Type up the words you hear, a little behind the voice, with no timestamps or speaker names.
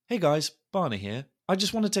Hey guys, Barney here. I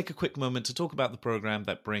just want to take a quick moment to talk about the program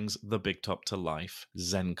that brings the big top to life,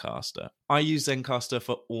 Zencastr. I use Zencastr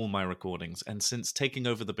for all my recordings, and since taking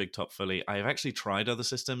over the big top fully, I have actually tried other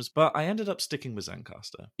systems, but I ended up sticking with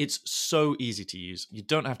Zencastr. It's so easy to use. You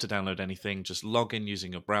don't have to download anything, just log in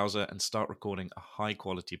using your browser and start recording a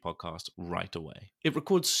high-quality podcast right away. It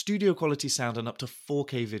records studio-quality sound and up to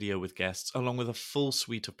 4K video with guests, along with a full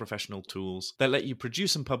suite of professional tools that let you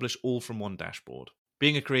produce and publish all from one dashboard.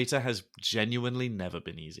 Being a creator has genuinely never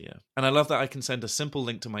been easier. And I love that I can send a simple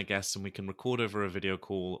link to my guests and we can record over a video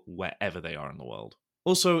call wherever they are in the world.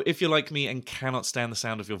 Also, if you're like me and cannot stand the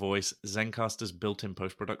sound of your voice, Zencastr's built-in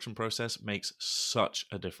post-production process makes such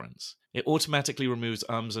a difference. It automatically removes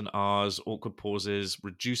ums and ahs, awkward pauses,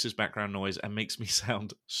 reduces background noise, and makes me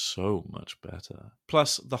sound so much better.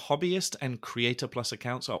 Plus, the Hobbyist and Creator Plus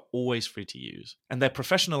accounts are always free to use, and their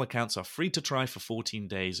professional accounts are free to try for 14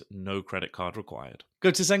 days, no credit card required.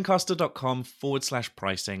 Go to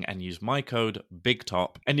zencastr.com/pricing and use my code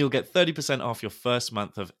BIGTOP, and you'll get 30% off your first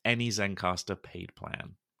month of any Zencastr paid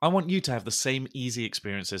plan. I want you to have the same easy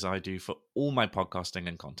experiences I do for all my podcasting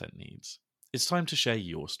and content needs. It's time to share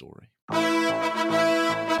your story.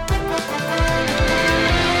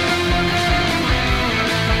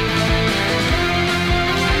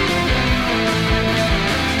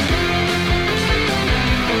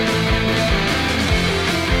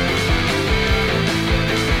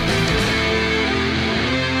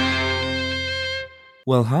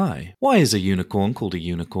 Well, hi. Why is a unicorn called a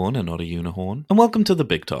unicorn and not a unicorn? And welcome to the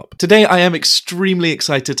Big Top. Today, I am extremely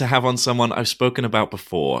excited to have on someone I've spoken about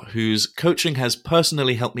before, whose coaching has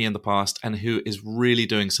personally helped me in the past and who is really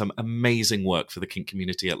doing some amazing work for the kink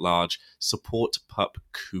community at large, Support Pup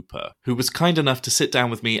Cooper, who was kind enough to sit down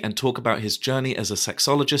with me and talk about his journey as a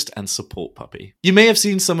sexologist and support puppy. You may have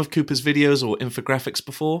seen some of Cooper's videos or infographics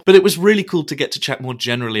before, but it was really cool to get to chat more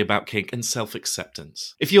generally about kink and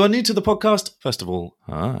self-acceptance. If you are new to the podcast, first of all,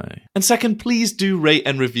 hi. And second, please do rate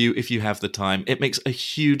and review if you have the time. It makes a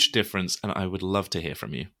huge difference and I would love to hear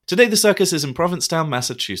from you. Today the circus is in Provincetown,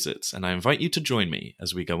 Massachusetts, and I invite you to join me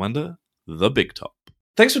as we go under the Big Top.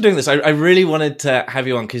 Thanks for doing this. I really wanted to have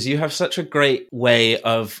you on because you have such a great way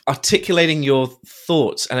of articulating your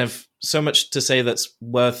thoughts and have so much to say that's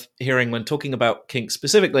worth hearing when talking about kink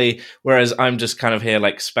specifically, whereas I'm just kind of here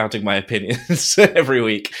like spouting my opinions every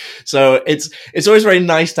week. So it's always very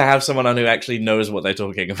nice to have someone on who actually knows what they're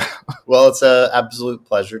talking about. Well, it's an absolute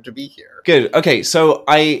pleasure to be here. Good. Okay, so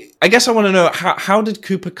I guess I want to know, how did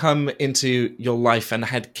Cooper come into your life, and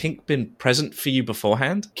had kink been present for you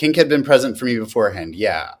beforehand? Kink had been present for me beforehand,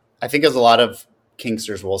 yeah. I think as a lot of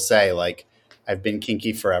kinksters will say, like, I've been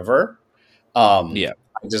kinky forever. Yeah.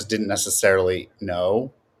 I just didn't necessarily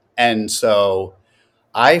know. And so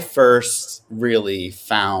I first really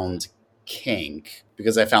found kink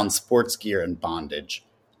because I found sports gear and bondage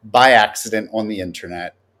by accident on the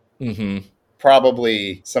internet. Mm-hmm.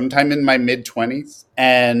 Probably sometime in my mid-20s.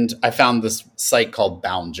 And I found this site called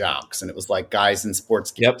Bound Jocks, and it was like guys in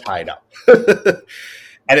sports gear tied up.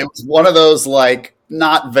 And it was one of those, like,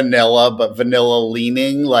 not vanilla, but vanilla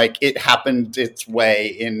leaning. Like, it happened its way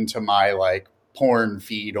into my, like, porn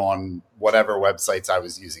feed on whatever websites I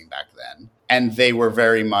was using back then. And they were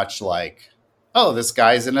very much like, oh, this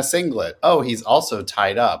guy's in a singlet. Oh, he's also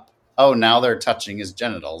tied up. Oh, now they're touching his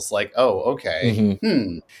genitals. Like, oh, okay.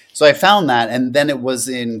 Mm-hmm. So I found that. And then it was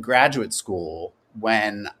in graduate school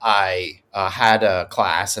when I had a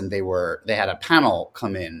class and they had a panel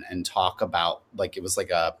come in and talk about, like, it was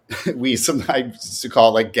like we sometimes used to call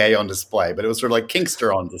it like gay on display, but it was sort of like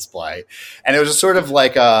kinkster on display. And it was just sort of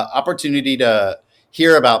like a opportunity to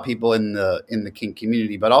hear about people in the kink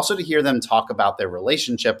community, but also to hear them talk about their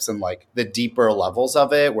relationships and like the deeper levels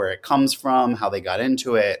of it, where it comes from, how they got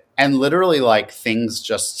into it. And literally, like, things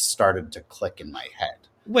just started to click in my head.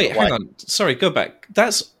 Wait, hang on. Sorry, go back.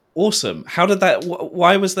 That's awesome. How did that,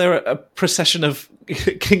 why was there a procession of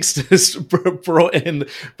kinksters brought in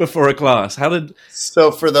before a class?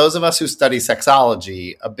 So for those of us who study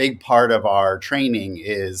sexology, a big part of our training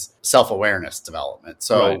is self-awareness development.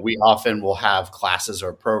 So we often will have classes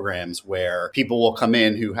or programs where people will come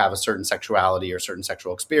in who have a certain sexuality or certain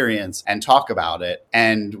sexual experience and talk about it.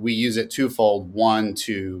 And we use it twofold. One,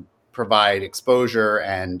 to provide exposure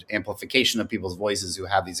and amplification of people's voices who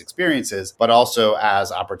have these experiences, but also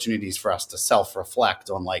as opportunities for us to self-reflect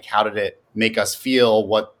on, like, how did it make us feel?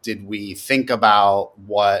 What did we think about?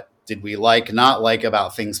 What did we like, not like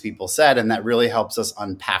about things people said? And that really helps us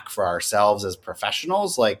unpack for ourselves as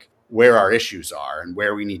professionals, like, where our issues are and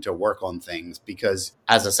where we need to work on things. Because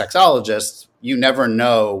as a sexologist, you never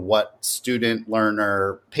know what student,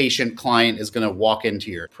 learner, patient, client is going to walk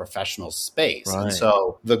into your professional space. Right. And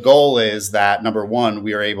so the goal is that, number one,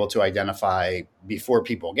 we are able to identify before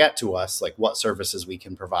people get to us, like what services we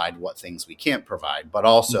can provide, what things we can't provide, but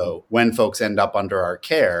also when folks end up under our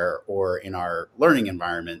care or in our learning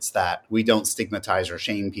environments, that we don't stigmatize or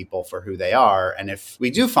shame people for who they are. And if we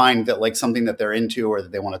do find that like something that they're into or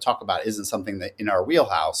that they want to talk about isn't something that in our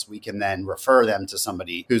wheelhouse, we can then refer them to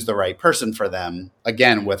somebody who's the right person for them,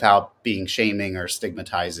 again, without being shaming or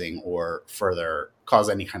stigmatizing or further cause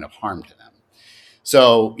any kind of harm to them.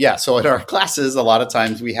 So, so in our classes, a lot of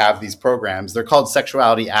times we have these programs. They're called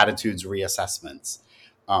sexuality attitudes reassessments,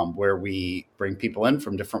 where we bring people in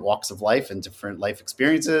from different walks of life and different life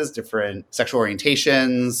experiences, different sexual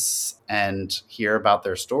orientations, and hear about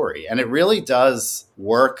their story. And it really does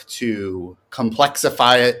work to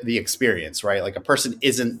complexify the experience, right? Like a person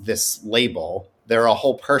isn't this label. They're a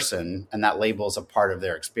whole person, and that label is a part of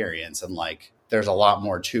their experience. And like, there's a lot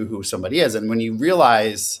more to who somebody is. And when you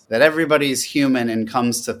realize that everybody's human and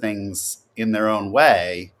comes to things in their own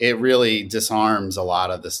way, it really disarms a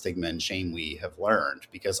lot of the stigma and shame we have learned,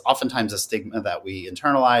 because oftentimes the stigma that we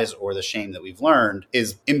internalize or the shame that we've learned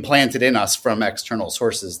is implanted in us from external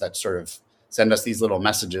sources that sort of send us these little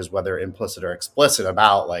messages, whether implicit or explicit,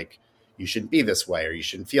 about like, you shouldn't be this way, or you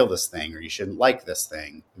shouldn't feel this thing, or you shouldn't like this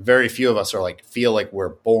thing. Very few of us are like, feel like we're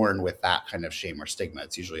born with that kind of shame or stigma.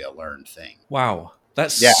 It's usually a learned thing. Wow.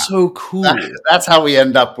 That's so cool. That's how we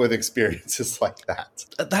end up with experiences like that.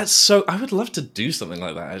 That's so, I would love to do something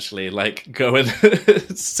like that, actually. Like go and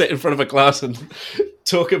sit in front of a class and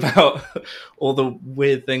talk about all the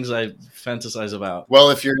weird things I fantasize about. Well,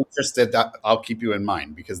 if you're interested, I'll keep you in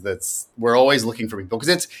mind, because we're always looking for people,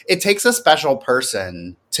 because it takes a special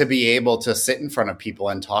person to be able to sit in front of people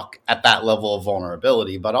and talk at that level of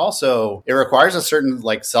vulnerability. But also it requires a certain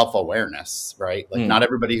like self-awareness, right? Like not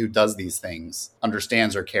everybody who does these things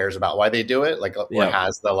understands or cares about why they do it, like or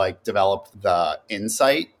has the like developed the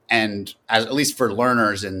insight. And at least for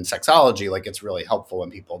learners in sexology, like it's really helpful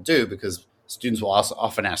when people do, because students will also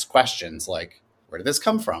often ask questions like, where did this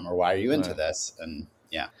come from? Or why are you into this? And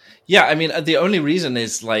yeah, I mean, the only reason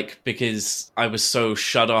is like, because I was so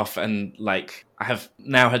shut off, and like, I have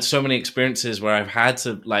now had so many experiences where I've had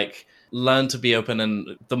to like learn to be open.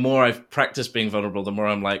 And the more I've practiced being vulnerable, the more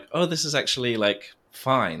I'm like, oh, this is actually like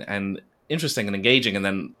fine and interesting and engaging. And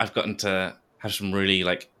then I've gotten to have some really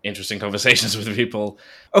like interesting conversations with people.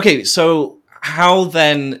 Okay, so how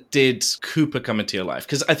then did Cooper come into your life?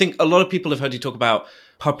 Because I think a lot of people have heard you talk about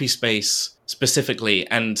puppy space specifically.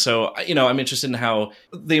 And so, you know, I'm interested in how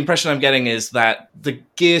the impression I'm getting is that the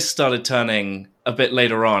gears started turning a bit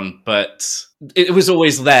later on, but it was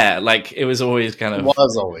always there. Like it was always kind of... It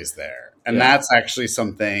was always there. And that's actually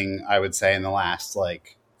something I would say in the last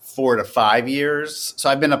like 4 to 5 years. So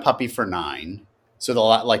I've been a puppy for 9. So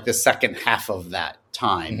the second half of that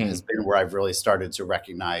time has been where I've really started to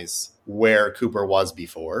recognize where Cooper was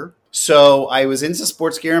before. So I was into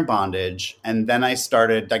sports gear and bondage, and then I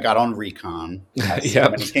got on Recon, as so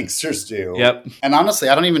many kinksters do. Yep. And honestly,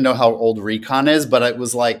 I don't even know how old Recon is, but it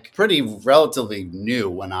was like pretty relatively new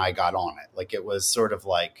when I got on it. Like it was sort of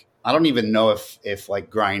like, I don't even know if like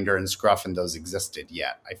Grindr and Scruff and those existed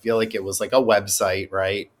yet. I feel like it was like a website,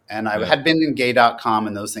 right? And I had been in gay.com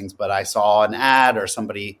and those things, but I saw an ad, or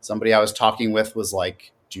somebody I was talking with was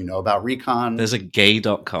like, do you know about Recon? There's a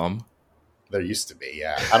gay.com. There used to be,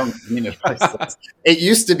 yeah. I don't mean it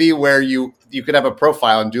used to be where you could have a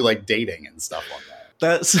profile and do like dating and stuff like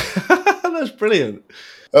that. That's brilliant.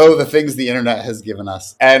 Oh, the things the internet has given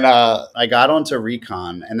us. And I got onto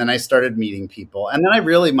Recon, and then I started meeting people. And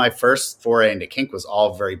then my first foray into kink was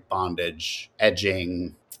all very bondage,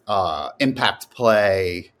 edging, impact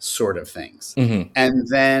play sort of things. And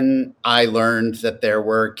then I learned that there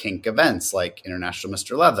were kink events like International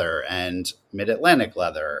Mr. Leather and Mid-Atlantic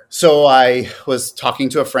Leather. So I was talking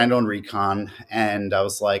to a friend on Recon, and I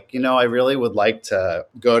was like, I really would like to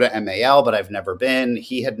go to MAL, but I've never been.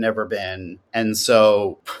 He had never been. And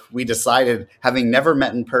so we decided, having never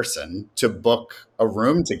met in person, to book a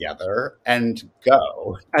room together and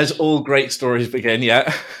go. As all great stories begin,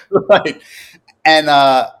 yeah. Right. And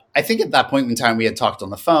I think at that point in time we had talked on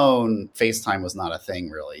the phone. FaceTime was not a thing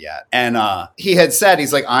really yet. And he had said,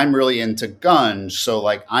 he's like, I'm really into gunge. So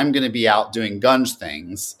like, I'm going to be out doing gunge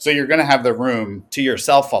things. So you're going to have the room to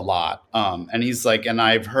yourself a lot. And he's like, and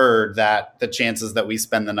I've heard that the chances that we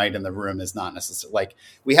spend the night in the room is not necessarily like,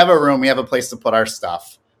 we have a room, we have a place to put our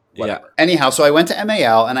stuff. Whatever. Yeah. Anyhow, so I went to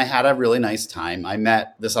MAL and I had a really nice time. I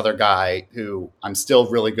met this other guy who I'm still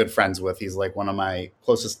really good friends with. He's like one of my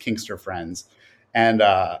closest kinkster friends. And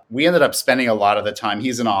we ended up spending a lot of the time.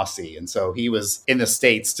 He's an Aussie. And so he was in the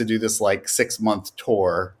States to do this like 6-month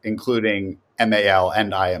tour, including MAL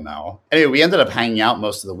and IML. Anyway, we ended up hanging out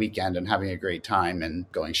most of the weekend and having a great time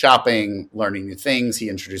and going shopping, learning new things. He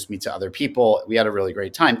introduced me to other people. We had a really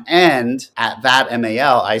great time. And at that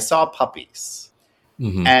MAL, I saw puppies.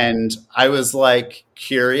 Mm-hmm. And I was like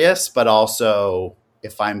curious, but also,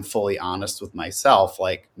 if I'm fully honest with myself,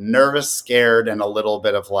 like nervous, scared, and a little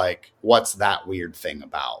bit of like, what's that weird thing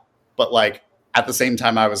about? But like at the same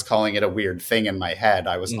time, I was calling it a weird thing in my head.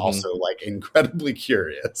 I was also like incredibly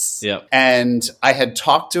curious. Yeah. And I had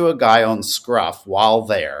talked to a guy on Scruff while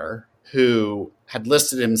there who had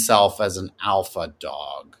listed himself as an alpha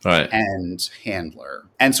dog and handler.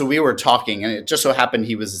 And so we were talking, and it just so happened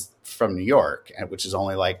he was from New York, which is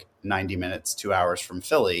only like 90 minutes, 2 hours from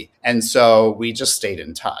Philly. And so we just stayed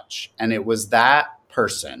in touch. And it was that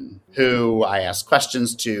person who I asked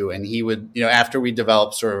questions to, and he would, you know, after we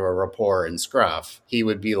developed sort of a rapport in Scruff, he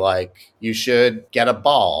would be like, you should get a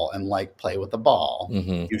ball and like play with the ball.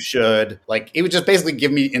 Mm-hmm. You should like, he would just basically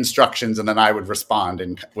give me instructions, and then I would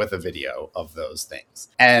respond with a video of those things.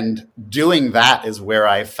 And doing that is where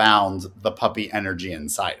I found the puppy energy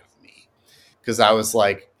inside of me. Because I was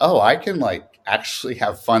like, oh, I can like actually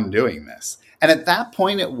have fun doing this. And at that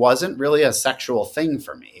point, it wasn't really a sexual thing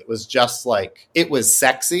for me. It was just like, it was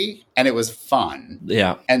sexy and it was fun.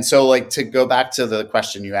 Yeah. And so like, to go back to the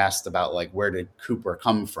question you asked about like, where did Cooper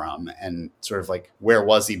come from and sort of like, where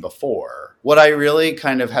was he before? What I really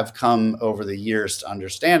kind of have come over the years to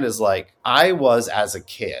understand is like, I was as a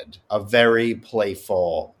kid, a very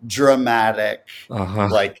playful, dramatic,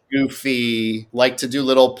 like goofy, like to do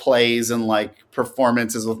little plays and like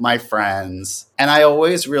performances with my friends. And I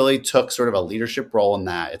always really took sort of a leadership role in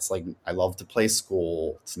that. It's like, I love to play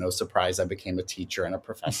school. It's no surprise I became a teacher and a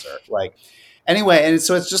professor. Like, anyway, and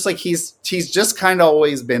so it's just like, he's just kind of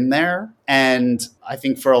always been there. And I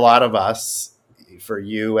think for a lot of us, for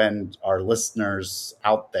you and our listeners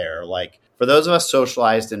out there, like for those of us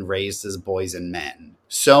socialized and raised as boys and men,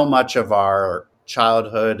 so much of our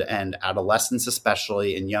childhood and adolescence,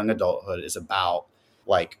 especially in young adulthood, is about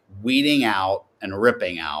like weeding out and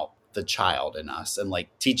ripping out the child in us and like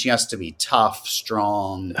teaching us to be tough,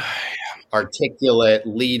 strong, articulate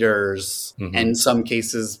leaders. Mm-hmm. And in some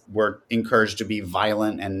cases, we're encouraged to be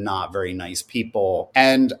violent and not very nice people.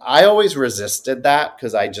 And I always resisted that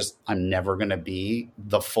because I'm never going to be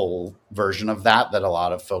the full version of that a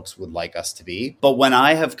lot of folks would like us to be. But when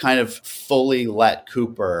I have kind of fully let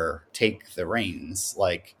Cooper take the reins,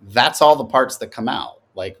 like that's all the parts that come out.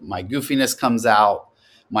 Like my goofiness comes out,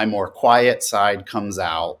 my more quiet side comes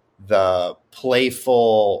out, the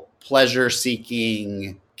playful,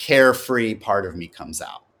 pleasure-seeking, carefree part of me comes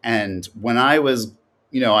out. And when I was,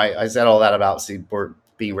 you know, I said all that about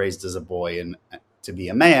being raised as a boy and to be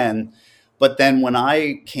a man. But then when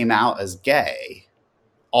I came out as gay,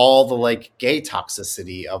 all the like gay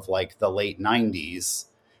toxicity of like the late 90s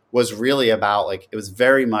was really about like, it was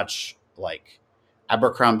very much like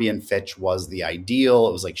Abercrombie and Fitch was the ideal.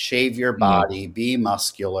 It was like, shave your body, be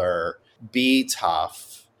muscular, be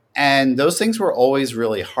tough. And those things were always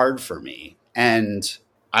really hard for me. And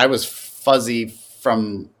I was fuzzy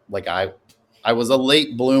from like, I was a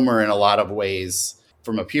late bloomer in a lot of ways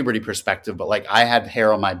from a puberty perspective, but like I had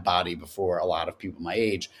hair on my body before a lot of people my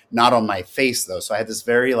age, not on my face though. So I had this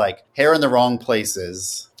very like hair in the wrong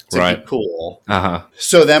places to be cool.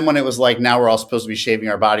 So then when it was like, now we're all supposed to be shaving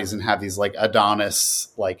our bodies and have these like Adonis,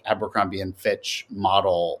 like Abercrombie and Fitch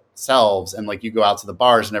model selves. And like you go out to the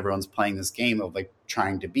bars and everyone's playing this game of like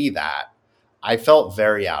trying to be that. I felt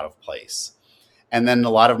very out of place. And then a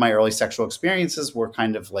lot of my early sexual experiences were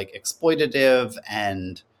kind of like exploitative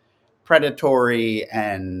and predatory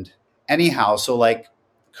and anyhow. So like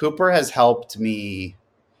Cooper has helped me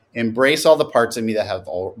embrace all the parts of me that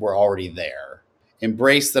were already there.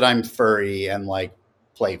 Embrace that I'm furry and like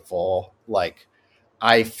playful. Like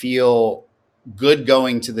I feel good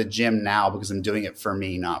going to the gym now because I'm doing it for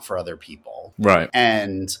me, not for other people. Right.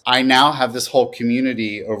 And I now have this whole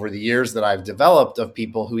community over the years that I've developed of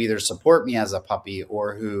people who either support me as a puppy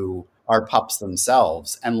or who are pups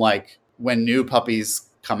themselves. And like when new puppies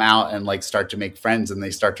come out and like start to make friends and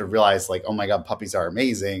they start to realize like, oh my God, puppies are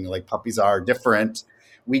amazing. Like puppies are different.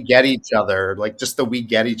 We get each other, like just the we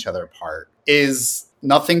get each other part is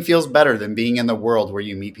nothing feels better than being in the world where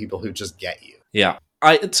you meet people who just get you. Yeah.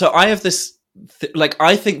 I have this,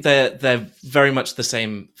 I think they're very much the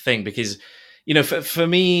same thing because, you know, for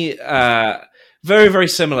me, very, very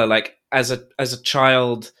similar. Like as a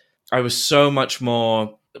child, I was so much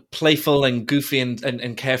more playful and goofy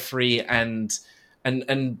and carefree and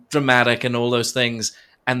dramatic and all those things.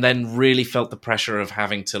 and then really felt the pressure of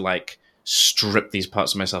having to like strip these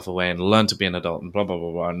parts of myself away and learn to be an adult and blah, blah,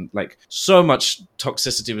 blah, blah. And like so much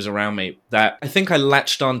toxicity was around me that I think I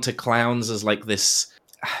latched on to clowns as like this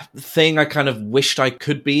thing I kind of wished I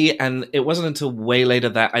could be. And it wasn't until way later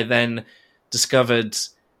that I then discovered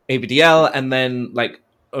ABDL, and then like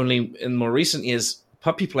only in more recent years,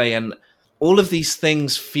 puppy play. And all of these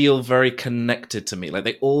things feel very connected to me. Like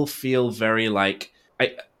they all feel very like,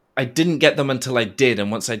 I didn't get them until I did.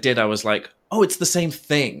 And once I did, I was like, oh, it's the same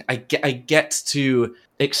thing. I get to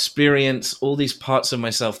experience all these parts of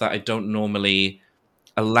myself that I don't normally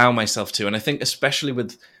allow myself to. And I think especially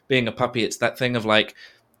with being a puppy, it's that thing of like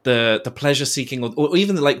the pleasure seeking, or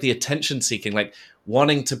even like the attention seeking, like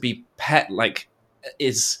wanting to be pet, like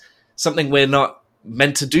is something we're not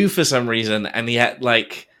meant to do for some reason. And yet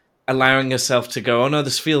like allowing yourself to go, oh no,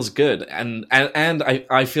 this feels good. And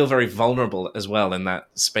I feel very vulnerable as well in that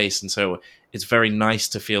space. And so it's very nice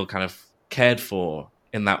to feel kind of cared for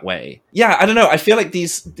in that way. Yeah, I don't know. I feel like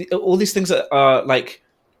all these things are like,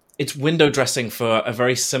 it's window dressing for a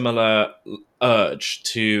very similar urge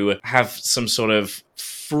to have some sort of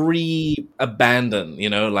free abandon, you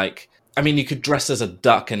know, like, I mean, you could dress as a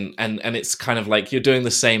duck and it's kind of like you're doing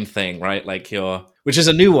the same thing, right? Like which is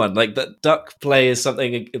a new one. Like the duck play is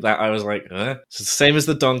something that I was like, it's the same as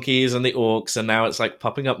the donkeys and the orcs. And now it's like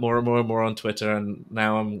popping up more and more and more on Twitter. And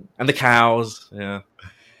now and the cows. Yeah.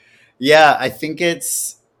 Yeah. I think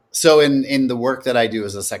it's so in the work that I do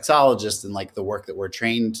as a sexologist and like the work that we're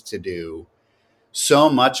trained to do, so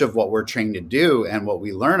much of what we're trained to do and what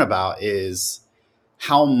we learn about is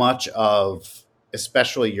how much of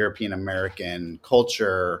especially European American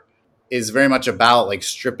culture is very much about like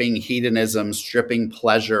stripping hedonism, stripping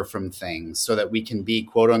pleasure from things so that we can be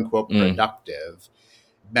quote unquote productive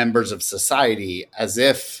members of society, as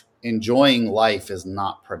if enjoying life is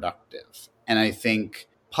not productive. And I think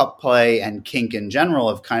pup play and kink in general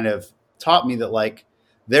have kind of taught me that like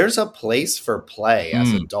there's a place for play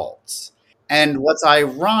as adults. And what's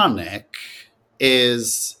ironic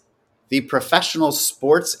is the professional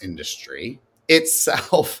sports industry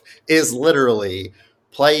itself is literally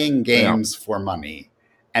playing games for money,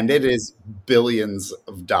 and it is billions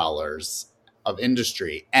of dollars of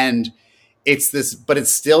industry. And it's this, but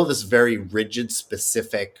it's still this very rigid,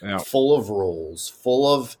 specific, full of rules,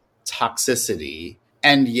 full of toxicity.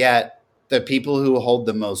 And yet the people who hold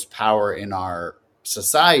the most power in our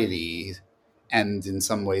society, and in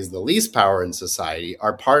some ways the least power in society,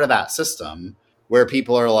 are part of that system where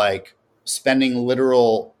people are like spending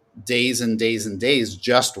literal days and days and days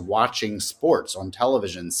just watching sports on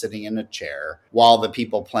television, sitting in a chair, while the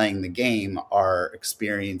people playing the game are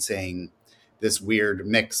experiencing this weird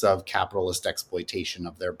mix of capitalist exploitation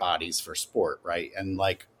of their bodies for sport, right? And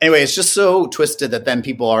like, anyway, it's just so twisted that then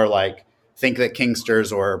people are like, think that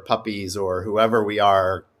kinksters or puppies or whoever we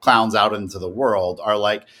are, clowns out into the world, are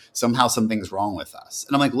like, somehow something's wrong with us.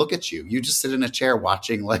 And I'm like, look at you. You just sit in a chair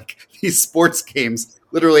watching like these sports games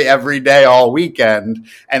literally every day, all weekend,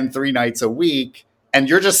 and 3 nights a week. And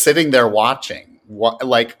you're just sitting there watching.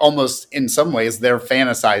 Like almost in some ways, they're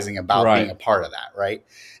fantasizing about being a part of that, right?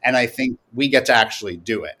 And I think we get to actually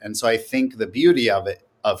do it. And so I think the beauty of it,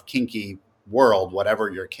 of kinky world, whatever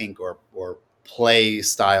your kink or play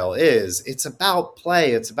style is, it's about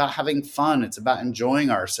play. It's about having fun. It's about enjoying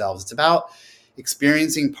ourselves. It's about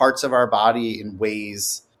experiencing parts of our body in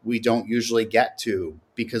ways we don't usually get to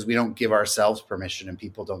because we don't give ourselves permission and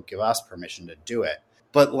people don't give us permission to do it.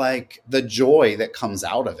 But like the joy that comes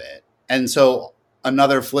out of it. And so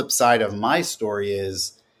another flip side of my story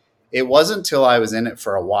is it wasn't until I was in it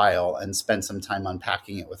for a while and spent some time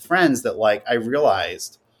unpacking it with friends that like I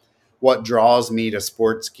realized what draws me to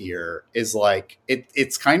sports gear is like,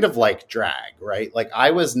 it's kind of like drag, right? Like I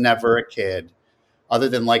was never a kid, other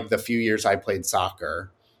than like the few years I played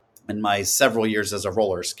soccer and my several years as a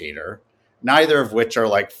roller skater, neither of which are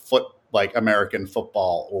like American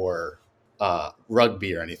football or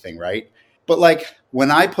rugby or anything, right? But like when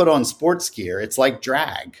I put on sports gear, it's like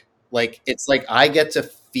drag. Like it's like I get to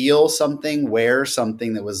feel something, wear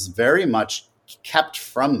something that was very much kept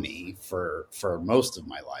from me for most of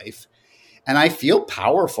my life. And I feel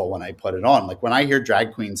powerful when I put it on. Like when I hear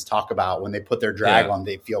drag queens talk about when they put their drag on,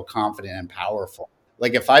 they feel confident and powerful.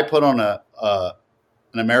 Like if I put on an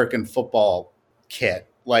American football kit,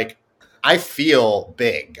 like I feel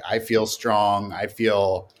big, I feel strong, I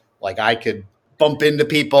feel like I could bump into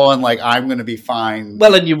people and like I'm going to be fine.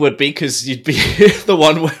 Well, and you would be because you'd be the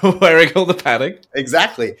one wearing all the padding.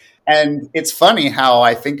 Exactly. And it's funny how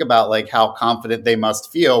I think about like how confident they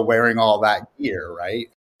must feel wearing all that gear, right?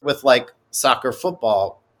 With like soccer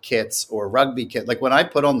football kits or rugby kit, like when I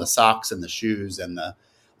put on the socks and the shoes and the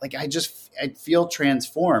like, I feel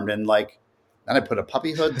transformed. And like, then I put a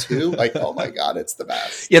puppy hood too. Like, oh my God, it's the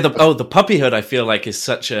best. Yeah. The puppy hood, I feel like, is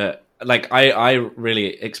such a, like, I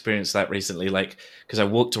really experienced that recently, like, because I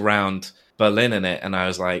walked around Berlin in it and I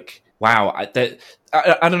was like, wow, I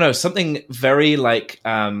don't know, something very like,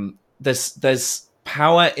 there's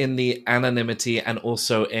power in the anonymity and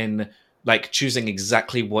also in like choosing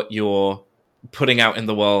exactly what you're putting out in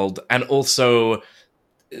the world. And also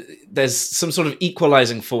there's some sort of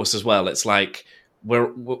equalizing force as well. It's like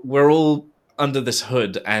we're all under this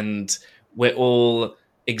hood and we're all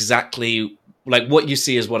exactly like what you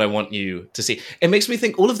see is what I want you to see. It makes me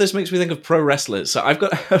think, all of this makes me think of pro wrestlers. So I've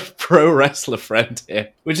got a pro wrestler friend here,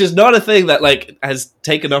 which is not a thing that like has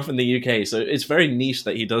taken off in the UK. So it's very niche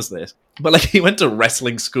that he does this. But like he went to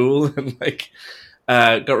wrestling school and like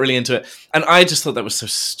got really into it. And I just thought that was so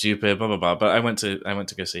stupid, blah blah blah. But I went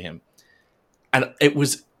to go see him. And it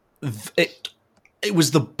was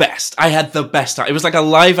the best. I had the best time. It was like a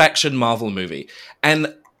live action Marvel movie.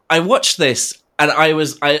 And I watched this and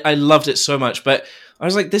I loved it so much, but I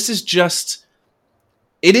was like, this is just,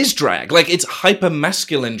 it is drag. Like, it's hyper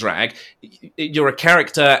masculine drag. You're a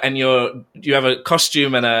character and you have a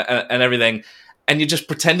costume and everything, and you're just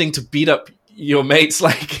pretending to beat up your mates.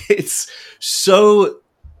 Like, it's so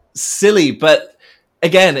silly, but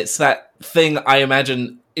again, it's that thing I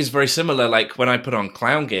imagine is very similar. Like when I put on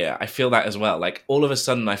clown gear, I feel that as well. Like all of a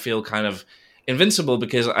sudden I feel kind of invincible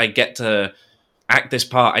because I get to act this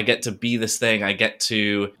part. I get to be this thing. I get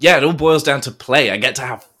to, it all boils down to play. I get to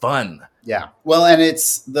have fun. Yeah. Well, and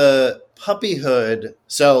it's the puppy hood.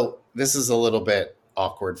 So this is a little bit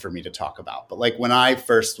awkward for me to talk about, but like when I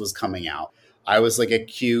first was coming out, I was like a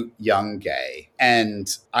cute young gay, and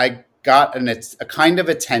I got a kind of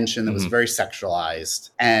attention that was very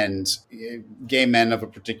sexualized, and gay men of a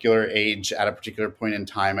particular age at a particular point in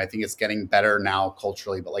time. I think it's getting better now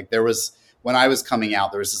culturally, but like when I was coming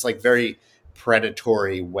out, there was this like very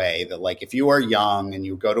predatory way that like, if you are young and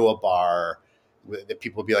you go to a bar, that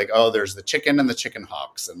people would be like, oh, there's the chicken and the chicken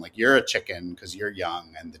hawks. And like, you're a chicken because you're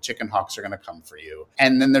young and the chicken hawks are going to come for you.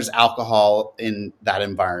 And then there's alcohol in that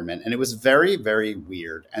environment. And it was very, very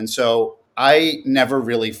weird. And so I never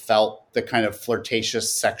really felt the kind of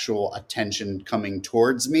flirtatious sexual attention coming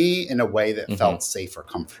towards me in a way that felt safe or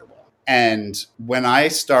comfortable. And when I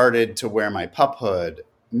started to wear my pup hood,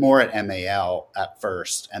 more at MAL at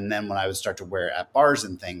first, and then when I would start to wear it at bars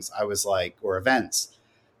and things, I was like, or events,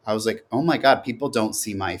 I was like, oh my God, people don't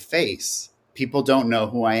see my face. People don't know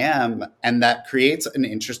who I am. And that creates an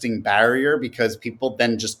interesting barrier because people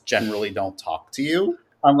then just generally don't talk to you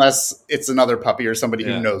unless it's another puppy or somebody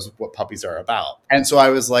who knows what puppies are about. And so I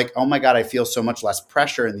was like, oh my God, I feel so much less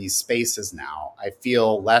pressure in these spaces now. I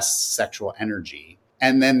feel less sexual energy.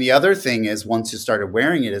 And then the other thing is, once you started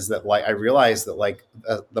wearing it, is that like I realized that like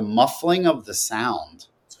the muffling of the sound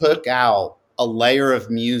took out a layer of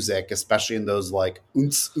music, especially in those like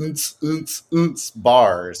oonts, oonts, oonts, oonts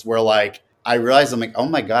bars where like I realized I'm like, oh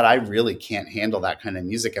my God, I really can't handle that kind of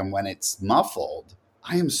music. And when it's muffled,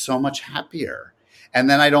 I am so much happier. And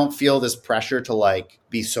then I don't feel this pressure to like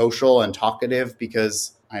be social and talkative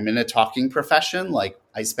because I'm in a talking profession. Like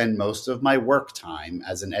I spend most of my work time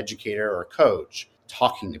as an educator or coach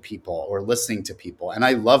talking to people or listening to people. And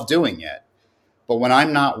I love doing it. But when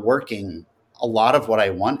I'm not working, a lot of what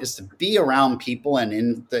I want is to be around people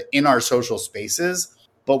and in our social spaces,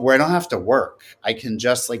 but where I don't have to work. I can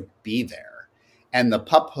just like be there. And the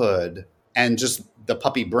pup hood and just the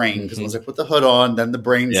puppy brain, because once I put the hood on, then the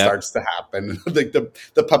brain starts to happen. Like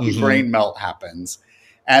the puppy brain melt happens.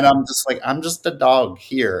 And I'm just like, I'm just a dog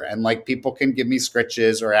here. And like people can give me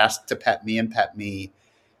scritches or ask to pet me and pet me.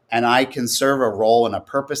 And I can serve a role and a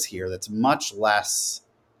purpose here that's much less,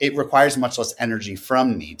 it requires much less energy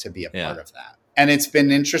from me to be a part of that. And it's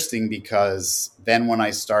been interesting because then when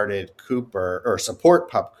I started Cooper or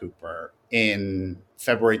support Pup Cooper in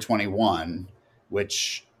February 21,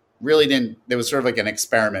 which really didn't, it was sort of like an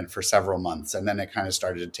experiment for several months. And then it kind of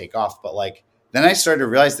started to take off. But like, then I started to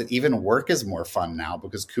realize that even work is more fun now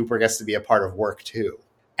because Cooper gets to be a part of work too.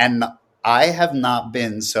 And I have not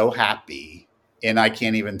been so happy in I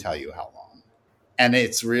can't even tell you how long. And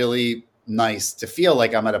it's really nice to feel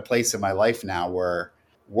like I'm at a place in my life now where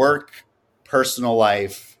work, personal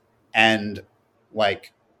life, and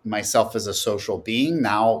like myself as a social being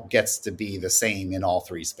now gets to be the same in all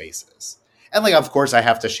three spaces. And like, of course, I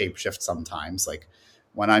have to shapeshift sometimes. Like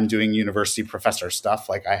when I'm doing university professor stuff,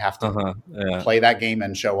 like I have to play that game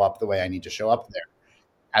and show up the way I need to show up there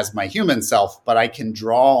as my human self, but I can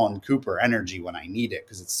draw on Cooper energy when I need it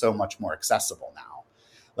because it's so much more accessible now.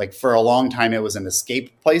 Like for a long time, it was an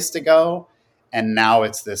escape place to go. And now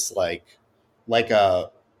it's this like a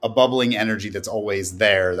a bubbling energy that's always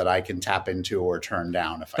there that I can tap into or turn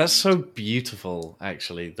down if I That's need so to. beautiful,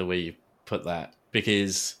 actually, the way you put that,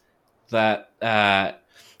 because that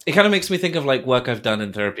it kind of makes me think of like work I've done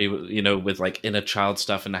in therapy, you know, with like inner child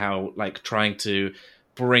stuff and how like trying to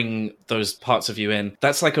bring those parts of you in.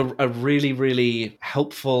 That's like a really, really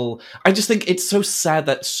helpful. I just think it's so sad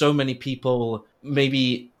that so many people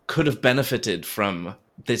maybe could have benefited from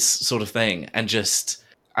this sort of thing and just,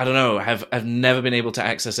 I don't know, have never been able to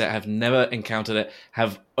access it, have never encountered it,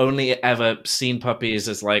 have only ever seen puppies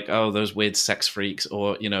as like, oh, those weird sex freaks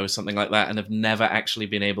or, you know, something like that, and have never actually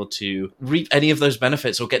been able to reap any of those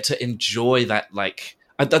benefits or get to enjoy that. Like,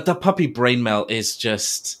 the puppy brain melt is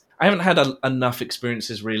just, I haven't had enough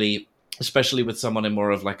experiences really, especially with someone in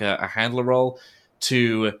more of like a handler role,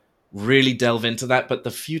 to really delve into that. But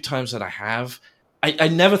the few times that I have, I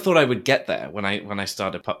never thought I would get there when I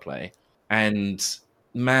started pup play. And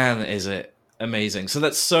man, is it amazing. So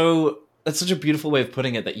that's such a beautiful way of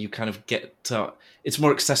putting it, that you kind of get to, it's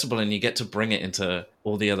more accessible and you get to bring it into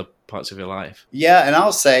all the other parts of your life. Yeah. And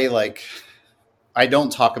I'll say, like, I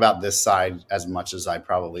don't talk about this side as much as I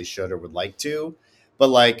probably should or would like to, but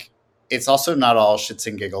like, it's also not all shits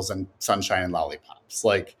and giggles and sunshine and lollipops.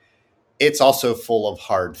 Like, it's also full of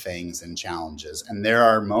hard things and challenges. And there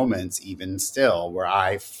are moments even still where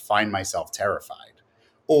I find myself terrified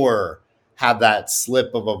or have that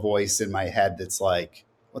slip of a voice in my head that's like,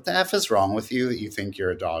 what the F is wrong with you that you think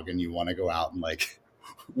you're a dog and you want to go out and like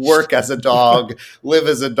work as a dog, live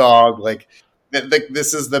as a dog? Like,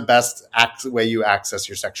 this is the best way you access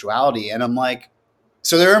your sexuality. And I'm like,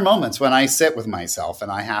 so there are moments when I sit with myself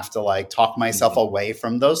and I have to like talk myself away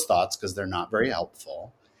from those thoughts because they're not very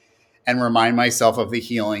helpful, and remind myself of the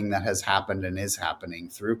healing that has happened and is happening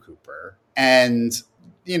through Cooper. And,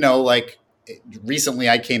 you know, like recently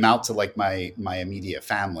I came out to like my immediate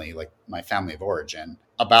family, like my family of origin,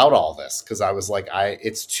 about all this. Cause I was like,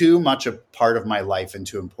 it's too much a part of my life and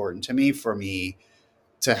too important to me for me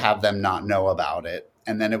to have them not know about it.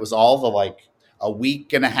 And then it was all the like a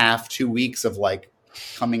week and a half, 2 weeks of like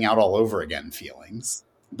coming out all over again feelings.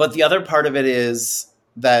 But the other part of it is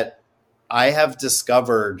that I have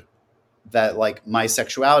discovered that like my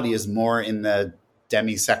sexuality is more in the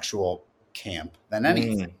demisexual camp than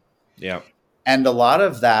anything. Yeah. And a lot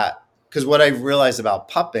of that, because what I've realized about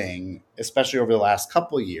pupping, especially over the last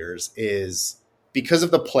couple of years, is because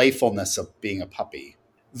of the playfulness of being a puppy,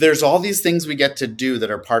 there's all these things we get to do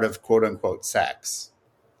that are part of quote unquote sex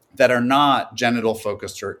that are not genital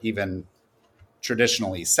focused or even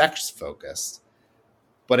traditionally sex focused,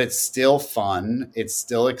 but it's still fun. It's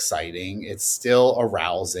still exciting. It's still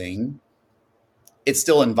arousing. It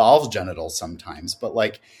still involves genitals sometimes, but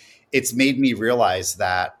like it's made me realize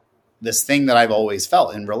that this thing that I've always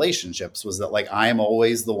felt in relationships was that like I am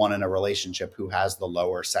always the one in a relationship who has the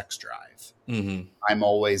lower sex drive. Mm-hmm. I'm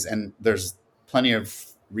always, and there's plenty of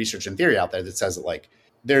research and theory out there that says that like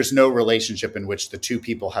there's no relationship in which the two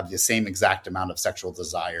people have the same exact amount of sexual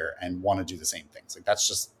desire and want to do the same things. Like that's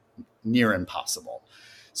just near impossible.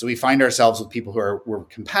 So we find ourselves with people who we're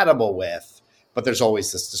compatible with, but there's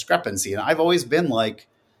always this discrepancy. And I've always been like,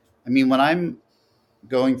 I mean, when I'm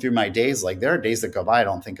going through my days, like there are days that go by, I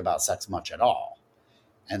don't think about sex much at all.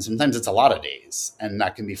 And sometimes it's a lot of days and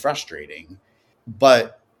that can be frustrating.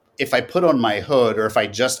 But if I put on my hood or if I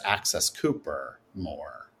just access Cooper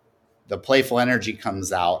more, the playful energy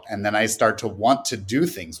comes out and then I start to want to do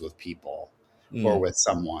things with people or with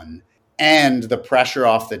someone. And the pressure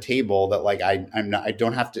off the table that like I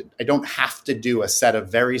don't have to do a set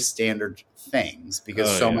of very standard things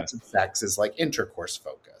because much of sex is like intercourse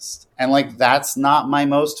focused. And like that's not my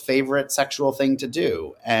most favorite sexual thing to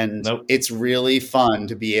do. And It's really fun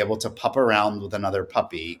to be able to pup around with another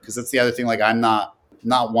puppy, because that's the other thing. Like I'm not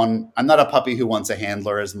a puppy who wants a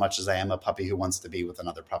handler as much as I am a puppy who wants to be with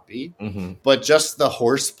another puppy. Mm-hmm. But just the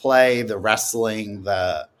horseplay, the wrestling,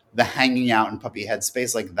 the hanging out in puppy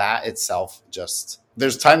headspace, like that itself, just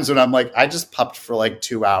there's times when I'm like, I just pupped for like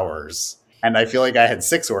 2 hours and I feel like I had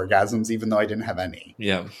 6 orgasms, even though I didn't have any.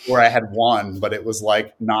 Yeah. Or I had one, but it was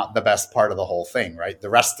like not the best part of the whole thing, right? The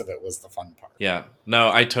rest of it was the fun part. Yeah.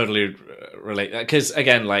 No, I totally relate. Because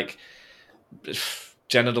again, like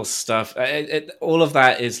genital stuff, all of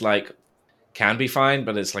that is like, can be fine,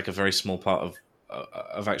 but it's like a very small part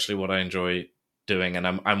of actually what I enjoy doing.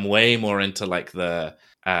 And I'm way more into like the,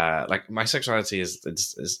 like my sexuality is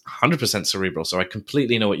 100% cerebral. So I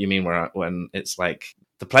completely know what you mean when it's like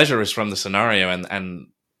the pleasure is from the scenario and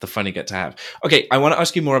the fun you get to have. Okay. I want to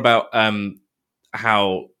ask you more about,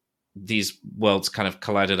 how these worlds kind of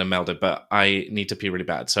collided and melded, but I need to pee really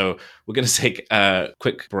bad. So we're going to take a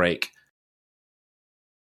quick break.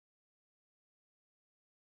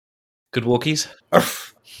 Good walkies.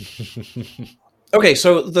 Okay,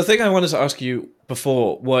 so the thing I wanted to ask you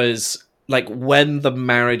before was like when the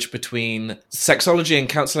marriage between sexology and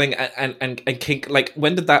counseling and kink, like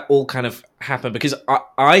when did that all kind of happen? Because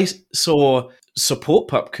I saw Support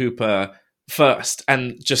Pup Cooper first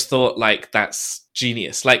and just thought like that's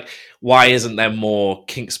genius. Like why isn't there more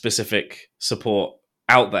kink specific support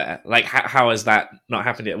out there? Like how has that not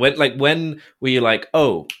happened yet? When were you like,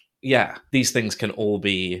 oh yeah, these things can all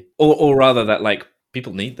be, or rather that like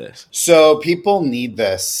people need this? So people need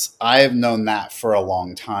this. I have known that for a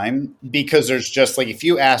long time because there's just like, if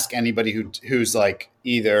you ask anybody who's like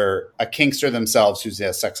either a kinkster themselves, who's a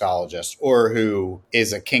sexologist, or who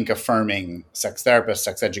is a kink affirming sex therapist,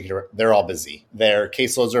 sex educator, they're all busy. Their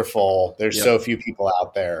caseloads are full. There's so few people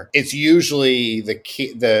out there. It's usually the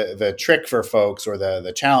key, the trick for folks, or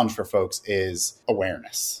the challenge for folks is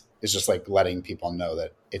awareness. It's just like letting people know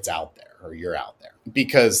that it's out there, or you're out there,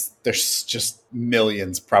 because there's just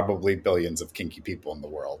millions, probably billions of kinky people in the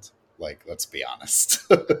world. Like, let's be honest,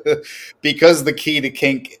 because the key to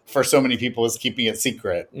kink for so many people is keeping it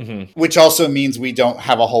secret, which also means we don't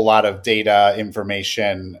have a whole lot of data,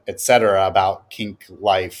 information, etc. about kink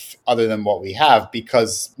life other than what we have,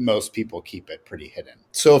 because most people keep it pretty hidden.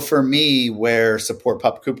 So for me, where Support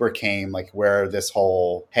Pup Cooper came, like where this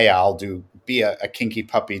whole, hey, I'll be a kinky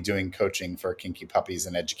puppy doing coaching for kinky puppies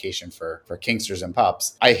and education for kinksters and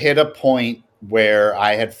pups, I hit a point where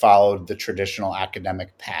I had followed the traditional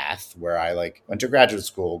academic path, where I like went to graduate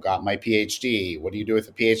school, got my PhD. What do you do with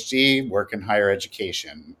a PhD? Work in higher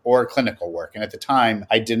education or clinical work. And at the time,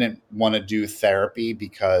 I didn't want to do therapy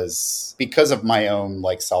because of my own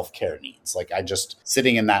like self-care needs. Like I just,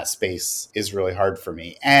 sitting in that space is really hard for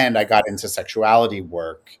me. And I got into sexuality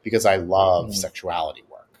work because I love sexuality work.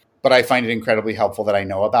 But I find it incredibly helpful that I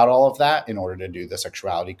know about all of that in order to do the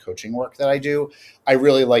sexuality coaching work that I do. I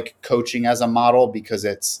really like coaching as a model because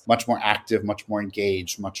it's much more active, much more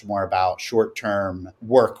engaged, much more about short-term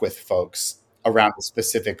work with folks around a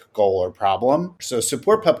specific goal or problem. So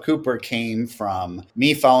Support Pup Cooper came from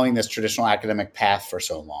me following this traditional academic path for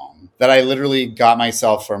so long that I literally got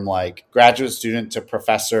myself from like graduate student to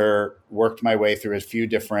professor, worked my way through a few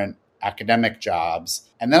different academic jobs.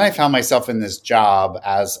 And then I found myself in this job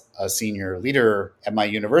as a senior leader at my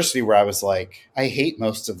university where I was like, I hate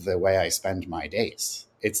most of the way I spend my days.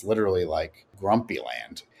 It's literally like grumpy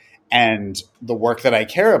land. And the work that I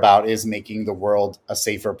care about is making the world a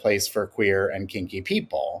safer place for queer and kinky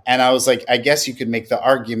people. And I was like, I guess you could make the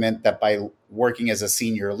argument that by working as a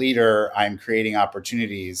senior leader, I'm creating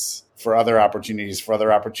opportunities for other opportunities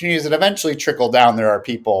that eventually trickle down. There are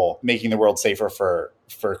people making the world safer for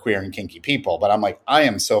queer and kinky people. But I'm like, I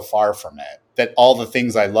am so far from it that all the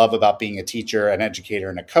things I love about being a teacher, an educator,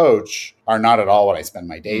 and a coach are not at all what I spend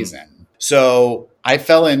my days in. So I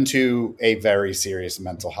fell into a very serious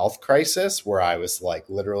mental health crisis where I was like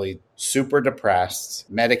literally super depressed,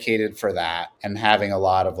 medicated for that, and having a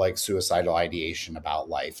lot of like suicidal ideation about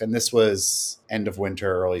life. And this was end of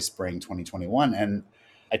winter, early spring 2021. And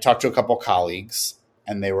I talked to a couple colleagues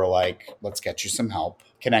and they were like, let's get you some help,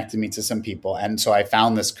 connected me to some people. And so I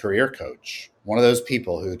found this career coach, one of those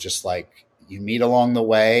people who just like, you meet along the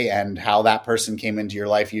way, and how that person came into your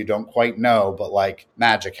life, you don't quite know, but like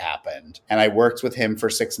magic happened. And I worked with him for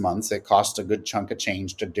 6 months. It cost a good chunk of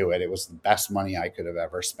change to do it. It was the best money I could have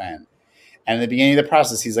ever spent. And at the beginning of the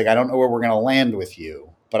process, he's like, I don't know where we're going to land with you,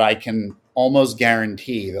 but I can almost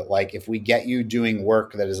guarantee that like, if we get you doing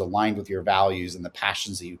work that is aligned with your values and the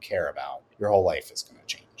passions that you care about, your whole life is going to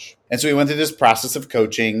change. And so we went through this process of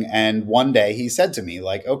coaching. And one day he said to me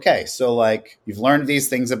like, okay, so like you've learned these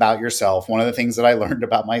things about yourself. One of the things that I learned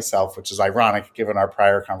about myself, which is ironic given our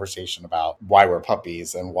prior conversation about why we're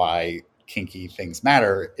puppies and why kinky things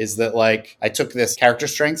matter, is that like I took this character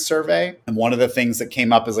strength survey, and one of the things that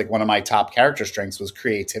came up as like one of my top character strengths was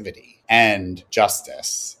creativity and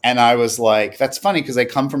justice. And I was like, that's funny because I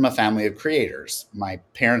come from a family of creators. My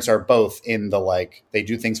parents are both in the like, they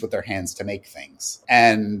do things with their hands to make things.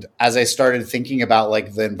 And as I started thinking about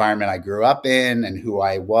like the environment I grew up in and who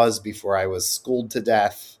I was before I was schooled to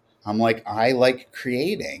death, I'm like, I like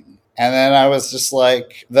creating. And then I was just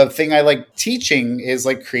like, the thing I like teaching is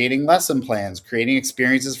like creating lesson plans, creating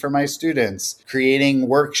experiences for my students, creating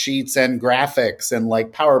worksheets and graphics and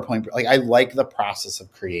like PowerPoint. Like I like the process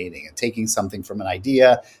of creating and taking something from an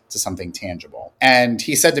idea to something tangible. And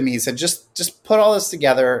he said to me, he said, just put all this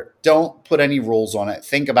together. Don't put any rules on it.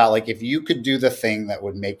 Think about like, if you could do the thing that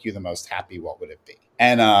would make you the most happy, what would it be?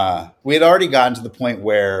 And we had already gotten to the point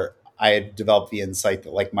where I had developed the insight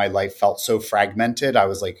that like my life felt so fragmented. I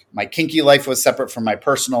was like, my kinky life was separate from my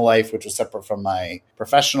personal life, which was separate from my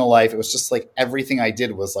professional life. It was just like everything I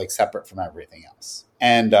did was like separate from everything else.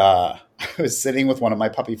 And I was sitting with one of my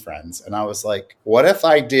puppy friends and I was like, what if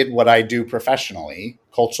I did what I do professionally,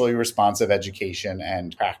 culturally responsive education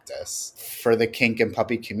and practice for the kink and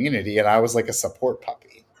puppy community? And I was like a support puppy.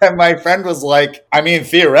 And my friend was like, I mean,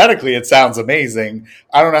 theoretically, it sounds amazing.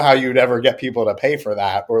 I don't know how you'd ever get people to pay for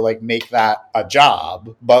that or like make that a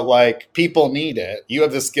job, but like people need it. You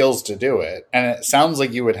have the skills to do it. And it sounds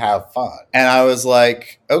like you would have fun. And I was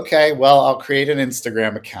like, okay, well, I'll create an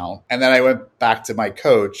Instagram account. And then I went back to my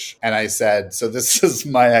coach and I said, so this is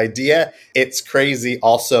my idea. It's crazy.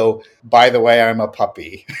 Also, by the way, I'm a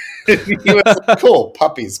puppy. He was like, cool,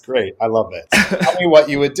 puppies, great. I love it. Tell me what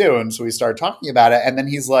you would do. And so we started talking about it. And then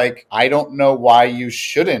he's like, I don't know why you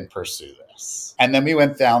shouldn't pursue this. And then we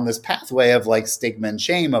went down this pathway of like stigma and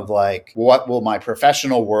shame of like, what will my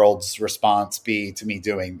professional world's response be to me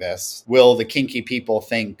doing this? Will the kinky people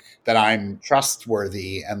think that I'm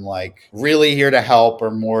trustworthy and like really here to help or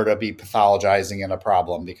more to be pathologizing in a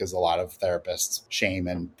problem? Because a lot of therapists shame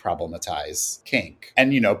and problematize kink.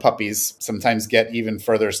 And, you know, puppies sometimes get even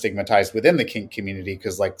further stigmatized within the kink community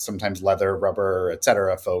because like sometimes leather, rubber,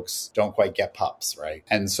 etc. folks don't quite get pups, right?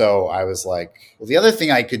 And so I was like, well, the other thing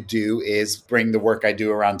I could do is bring the work I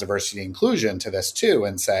do around diversity and inclusion to this too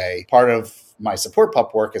and say part of my support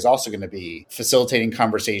pup work is also going to be facilitating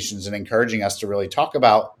conversations and encouraging us to really talk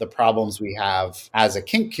about the problems we have as a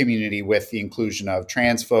kink community with the inclusion of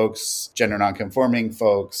trans folks, gender nonconforming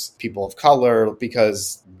folks, people of color,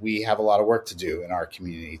 because we have a lot of work to do in our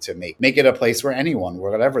community to make it a place where anyone,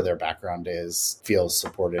 whatever their background is, feels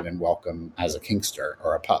supported and welcome as a kinkster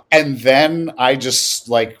or a pup. And then I just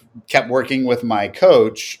like kept working with my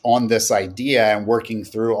coach on this idea and working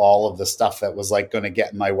through all of the stuff that was like going to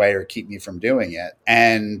get in my way or keep me from doing it.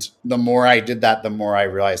 And the more I did that, the more I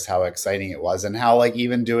realized how exciting it was and how like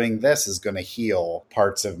even doing this is going to heal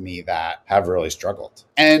parts of me that have really struggled.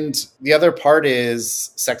 And the other part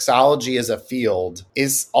is sexology as a field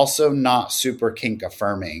is also not super kink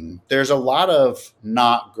affirming. There's a lot of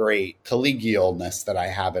not great collegialness that I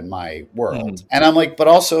have in my world. Mm-hmm. And I'm like, but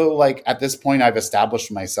also like at this point, I've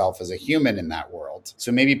established myself as a human in that world.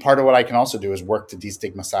 So maybe part of what I can also do is work to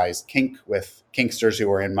destigmatize kink with kinksters who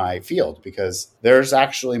are in my field, because there's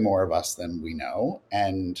actually more of us than we know.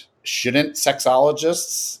 And shouldn't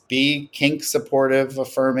sexologists be kink supportive,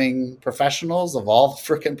 affirming professionals of all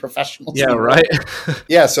freaking professionals? Yeah, right.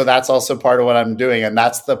 Yeah, so that's also part of what I'm doing. And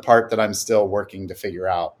that's the part that I'm still working to figure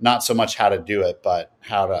out. Not so much how to do it, but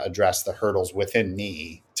how to address the hurdles within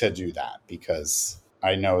me to do that. Because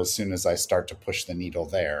I know as soon as I start to push the needle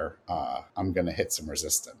there, I'm going to hit some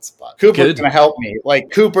resistance. But Cooper's going to help me. Like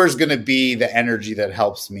Cooper's going to be the energy that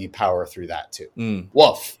helps me power through that too.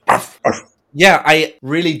 WRUFF. Yeah, I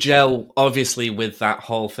really gel obviously with that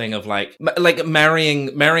whole thing of like marrying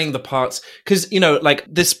the parts, because you know, like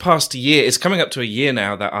this past year, it's coming up to a year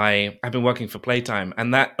now that I've been working for Playtime,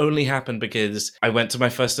 and that only happened because I went to my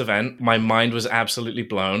first event. My mind was absolutely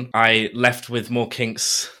blown. I left with more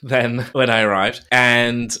kinks than when I arrived,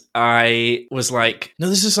 and I was like, no,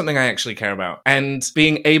 this is something I actually care about. And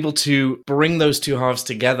being able to bring those two halves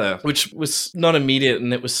together, which was not immediate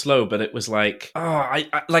and it was slow, but it was like,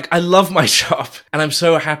 I love my job, and I'm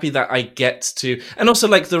so happy that I get to, and also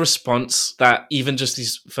like the response that even just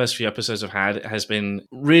these first few episodes I've had has been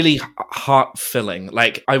really heart-filling.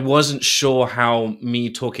 Like I wasn't sure how me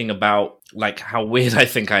talking about like how weird I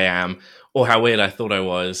think I am or how weird I thought I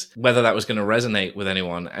was, whether that was going to resonate with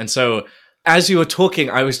anyone. And so as you were talking,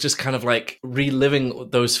 I was just kind of like reliving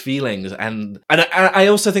those feelings. And I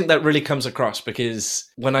also think that really comes across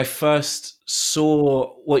because when I first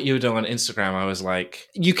saw what you were doing on Instagram, I was like,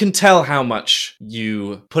 you can tell how much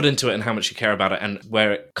you put into it and how much you care about it and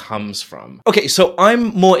where it comes from. Okay, so I'm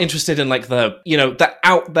more interested in like the, you know, the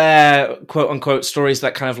out there quote unquote stories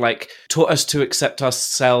that kind of like taught us to accept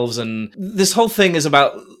ourselves. And this whole thing is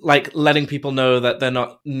about like letting people know that they're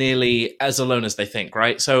not nearly as alone as they think,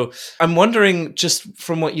 right? So I'm wondering, just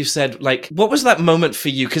from what you said, like what was that moment for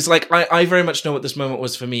you? Because like I very much know what this moment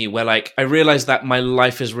was for me, where like I realized that my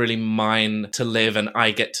life is really mine to live and I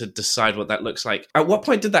get to decide what that looks like. At what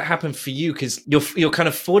point did that happen for you? Because you're kind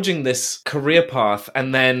of forging this career path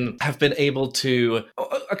and then have been able to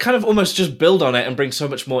kind of almost just build on it and bring so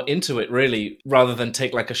much more into it, really, rather than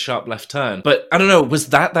take like a sharp left turn. But I don't know, was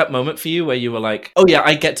that moment for you where you were like, oh yeah,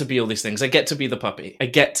 I get to be all these things. I get to be the puppy. I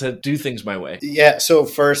get to do things my way. Yeah. So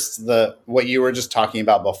first, what you were just talking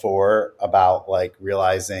about before about like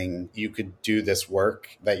realizing you could do this work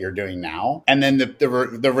that you're doing now, and then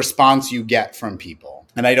the response you get from people.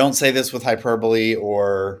 and I don't say this with hyperbole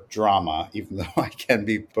or drama, even though I can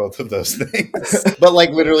be both of those things, but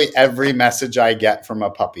like literally every message I get from a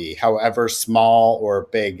puppy, however small or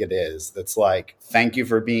big it is, that's like, thank you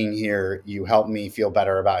for being here. You helped me feel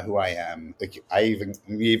better about who I am. Like I even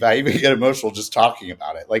get emotional just talking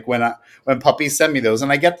about it. Like when puppies send me those,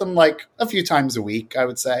 and I get them like a few times a week, I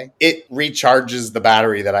would say, it recharges the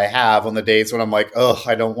battery that I have on the days when I'm like, oh,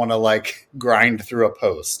 I don't want to like grind through a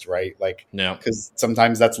post, right? Like, no, because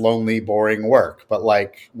sometimes that's lonely, boring work. But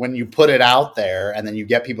like when you put it out there and then you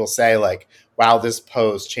get people say like, wow, this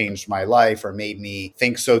post changed my life or made me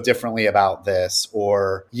think so differently about this,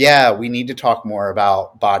 or yeah, we need to talk more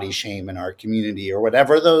about body shame in our community, or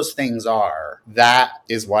whatever those things are, that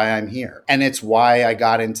is why I'm here. And it's why I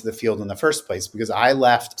got into the field in the first place, because I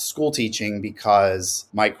left school teaching because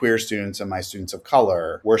my queer students and my students of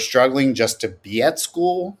color were struggling just to be at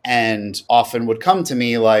school, and often would come to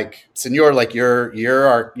me like, Senor, like you're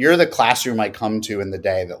the classroom I come to in the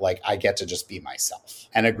day that like I get to just be myself.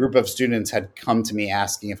 And a group of students had come to me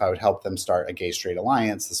asking if I would help them start a gay straight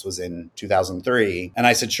alliance. This was in 2003. And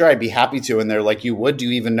I said, sure, I'd be happy to. And they're like, you would? Do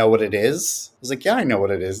you even know what it is? I was like, yeah, I know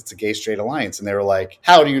what it is. It's a gay straight alliance. And they were like,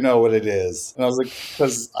 how do you know what it is? And I was like,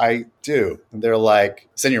 because I do. And they're like,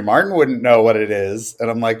 Senor Martin wouldn't know what it is.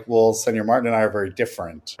 And I'm like, well, Senor Martin and I are very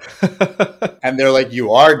different. And they're like,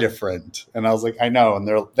 you are different. And I was like, I know. And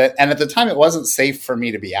and at the time, it wasn't safe for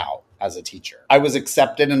me to be out as a teacher. I was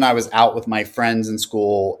accepted and I was out with my friends in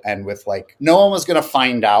school, and with like, no one was going to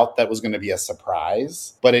find out. That was going to be a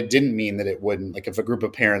surprise, but it didn't mean that it wouldn't, like if a group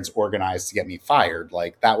of parents organized to get me fired,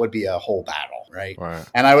 like that would be a whole battle, right?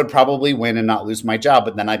 And I would probably win and not lose my job,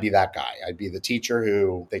 but then I'd be that guy. I'd be the teacher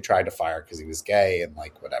who they tried to fire because he was gay and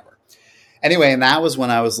like whatever. Anyway, and that was when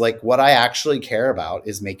I was like, what I actually care about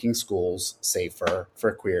is making schools safer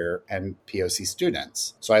for queer and POC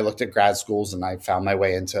students. So I looked at grad schools and I found my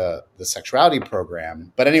way into the sexuality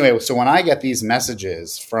program. But anyway, so when I get these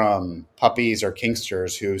messages from puppies or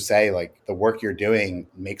kinksters who say like, the work you're doing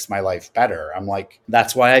makes my life better, I'm like,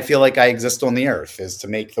 that's why I feel like I exist on the earth, is to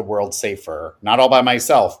make the world safer, not all by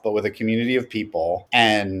myself, but with a community of people.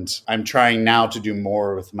 And I'm trying now to do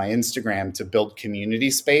more with my Instagram to build community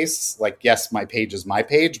space. Like, yes, my page is my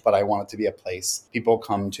page, but I want it to be a place people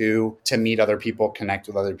come to meet other people, connect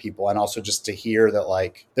with other people, and also just to hear that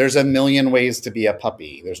like, there's a million ways to be a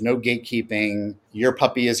puppy. There's no gatekeeping. Your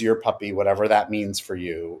puppy is your puppy, whatever that means for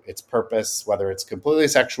you. Its purpose, whether it's completely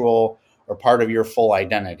sexual or part of your full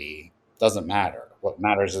identity, doesn't matter. What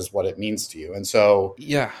matters is what it means to you. And so,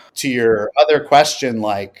 yeah, to your other question,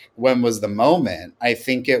 like, when was the moment? I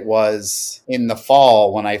think it was in the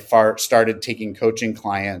fall when I started taking coaching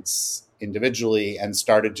clients individually and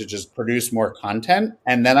started to just produce more content.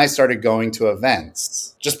 And then I started going to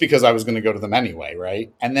events just because I was going to go to them anyway,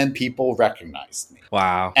 right? And then people recognized me.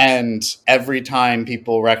 Wow. And every time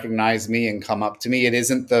people recognize me and come up to me, it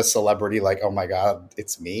isn't the celebrity like, oh my God,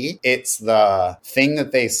 it's me. It's the thing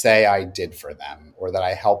that they say I did for them or that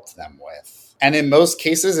I helped them with. And in most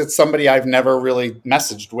cases, it's somebody I've never really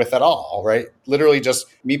messaged with at all, right? Literally just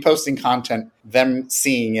me posting content, them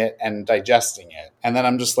seeing it and digesting it. And then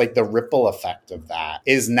I'm just like, the ripple effect of that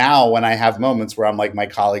is now when I have moments where I'm like, my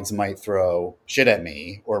colleagues might throw shit at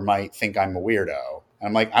me or might think I'm a weirdo. And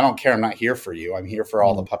I'm like, I don't care. I'm not here for you. I'm here for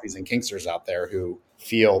all the puppies and kinksters out there who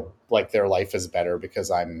feel like their life is better because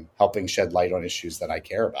I'm helping shed light on issues that I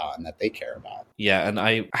care about and that they care about. Yeah, and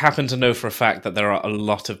I happen to know for a fact that there are a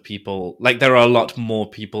lot of people, like there are a lot more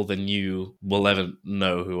people than you will ever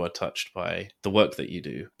know who are touched by the work that you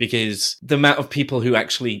do. Because the amount of people who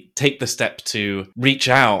actually take the step to reach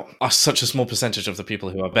out are such a small percentage of the people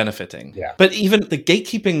who are benefiting. Yeah. But even the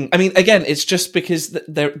gatekeeping, I mean, again, it's just because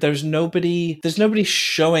there's nobody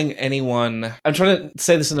showing anyone. I'm trying to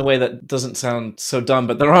say this in a way that doesn't sound so dumb,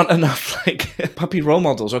 but there aren't enough like puppy role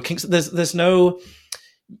models or kinks. There's no.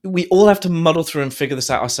 We all have to muddle through and figure this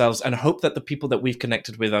out ourselves and hope that the people that we've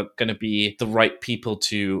connected with are going to be the right people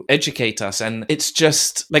to educate us. And it's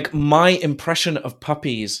just like my impression of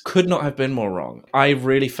puppies could not have been more wrong. I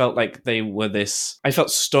really felt like they were I felt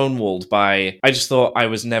stonewalled by, I just thought I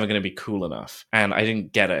was never going to be cool enough and I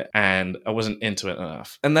didn't get it and I wasn't into it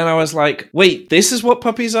enough. And then I was like, wait, this is what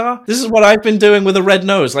puppies are? This is what I've been doing with a red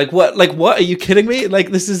nose. Like what are you kidding me?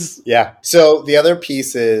 Like this is... Yeah. So the other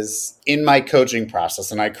piece is, in my coaching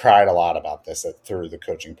process, and I cried a lot about this through the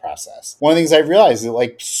coaching process, one of the things I realized is that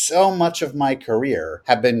like so much of my career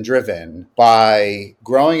have been driven by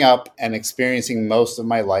growing up and experiencing most of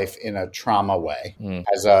my life in a trauma way.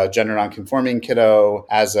 As a gender nonconforming kiddo,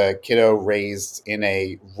 as a kiddo raised in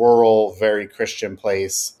a rural, very Christian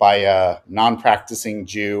place by a non-practicing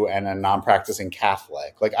Jew and a non-practicing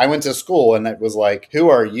Catholic. Like I went to school and it was like, who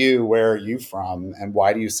are you? Where are you from? And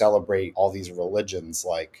why do you celebrate all these religions?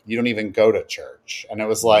 Like you don't even go to church. And it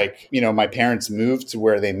was like, you know, my parents moved to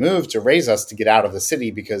where they moved to raise us to get out of the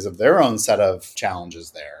city because of their own set of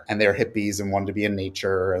challenges there. And they're hippies and wanted to be in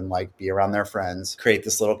nature and like be around their friends, create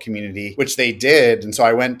this little community, which they did. And so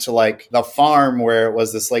I went to like the farm where it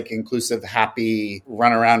was this like inclusive, happy,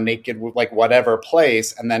 run around naked, like whatever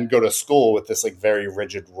place, and then go to school with this like very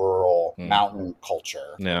rigid rural mountain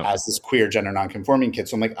culture as this queer gender nonconforming kid.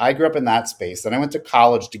 So I'm like, I grew up in that space. Then I went to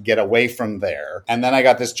college to get away from there. And then I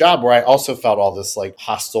got this job where I also felt all this like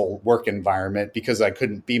hostile work environment because I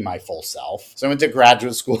couldn't be my full self. So I went to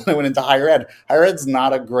graduate school and I went into higher ed. Higher ed's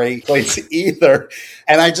not a great place either.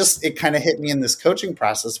 And it kind of hit me in this coaching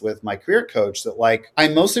process with my career coach that like, I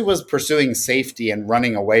mostly was pursuing safety and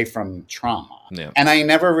running away from trauma. Yeah. And I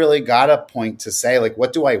never really got a point to say like,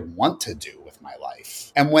 what do I want to do with my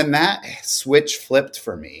life? And when that switch flipped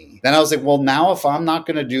for me, then I was like, well, now if I'm not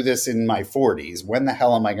going to do this in my 40s, when the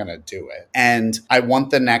hell am I going to do it? And I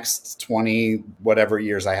want the next 20, whatever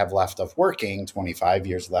years I have left of working, 25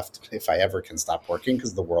 years left if I ever can stop working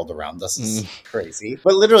because the world around us is crazy.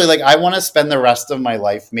 But literally, like, I want to spend the rest of my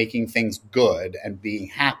life making things good and being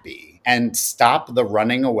happy and stop the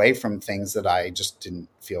running away from things that I just didn't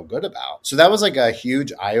feel good about. So that was like a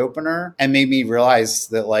huge eye opener and made me realize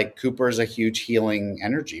that like Cooper is a huge healing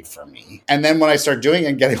energy for me. And then when I started doing it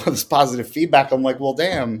and getting all this positive feedback, I'm like, well,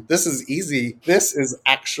 damn, this is easy. This is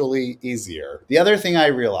actually easier. The other thing I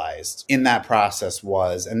realized in that process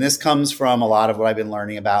was, and this comes from a lot of what I've been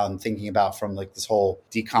learning about and thinking about from like this whole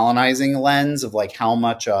decolonizing lens of like how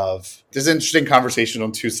much of this interesting conversation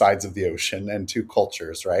on two sides of the ocean and two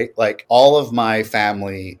cultures, right? Like all of my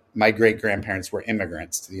family, my great-grandparents were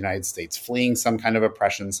immigrants to the United States, fleeing some kind of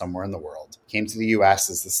oppression somewhere in the world. Came to the US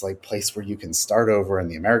as this like place where you can start over in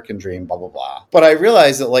the American dream, blah, blah, blah. But I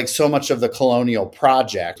realized that like so much of the colonial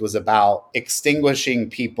project was about extinguishing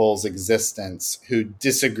people's existence who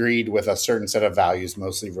disagreed with a certain set of values,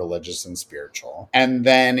 mostly religious and spiritual. And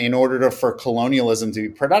then in order for colonialism to be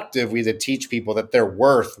productive, we had to teach people that their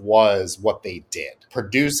worth was what they did,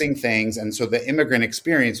 producing things. And so the immigrant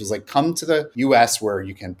experience was like, come to the US where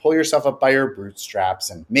you can pull yourself up by your bootstraps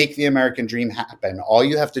and make the American dream happen. All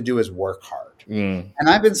you have to do is work hard. And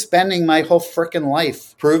I've been spending my whole freaking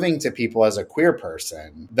life proving to people as a queer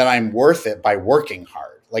person that I'm worth it by working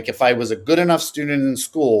hard. Like if I was a good enough student in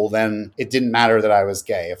school, then it didn't matter that I was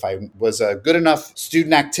gay. If I was a good enough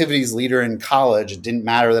student activities leader in college, it didn't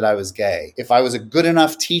matter that I was gay. If I was a good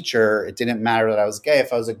enough teacher, it didn't matter that I was gay.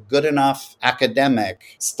 If I was a good enough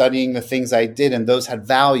academic studying the things I did and those had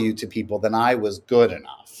value to people, then I was good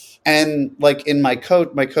enough. And like in my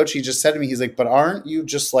coach, he just said to me, he's like, but aren't you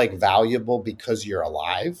just like valuable because you're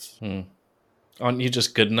alive? Aren't you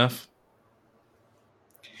just good enough?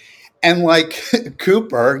 And like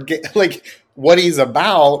Cooper, like what he's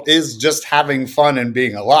about is just having fun and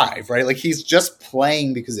being alive, right? Like he's just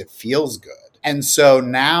playing because it feels good. And so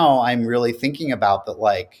now I'm really thinking about that,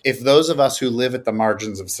 like, if those of us who live at the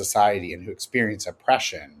margins of society and who experience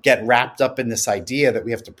oppression get wrapped up in this idea that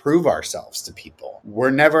we have to prove ourselves to people,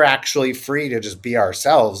 we're never actually free to just be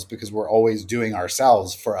ourselves because we're always doing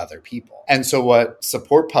ourselves for other people. And so what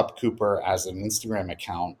Support Pup Cooper as an Instagram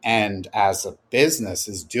account and as a business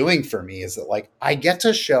is doing for me is that, like, I get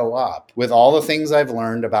to show up with all the things I've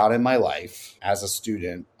learned about in my life as a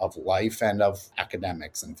student of life and of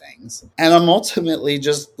academics and things. And I'm ultimately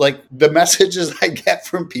just like, the messages I get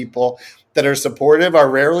from people that are supportive are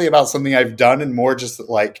rarely about something I've done and more just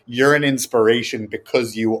like, you're an inspiration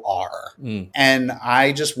because you are. And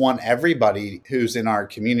I just want everybody who's in our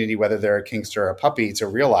community, whether they're a Kinkster or a puppy, to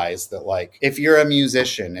realize that, like, if you're a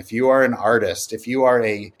musician, if you are an artist, if you are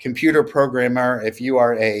a computer programmer, if you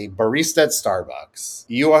are a barista at Starbucks,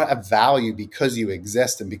 you have value because you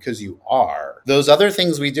exist and because you are. Those other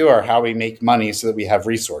things we do are how we make money so that we have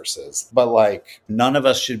resources. But like, none of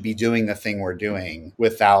us should be doing the thing we're doing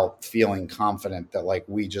without feeling feeling confident that like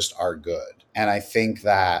we just are good. And I think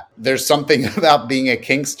that there's something about being a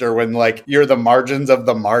kinkster when like you're the margins of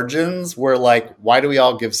the margins where like, why do we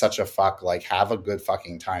all give such a fuck? Like have a good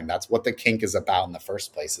fucking time. That's what the kink is about in the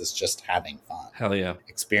first place, is just having fun. Hell yeah.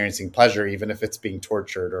 Experiencing pleasure, even if it's being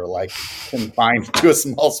tortured or like confined to a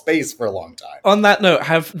small space for a long time. On that note,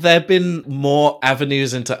 have there been more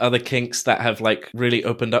avenues into other kinks that have like really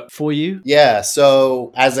opened up for you? Yeah.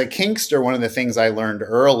 So as a kinkster, one of the things I learned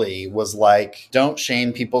early was like, don't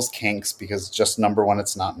shame people's kinks because just number one,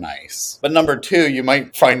 it's not nice. But number two, you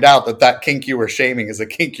might find out that that kink you were shaming is a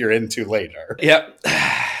kink you're into later. Yep.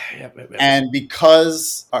 And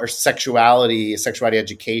because our sexuality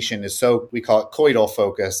education is so, we call it coital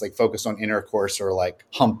focus, like focused on intercourse or like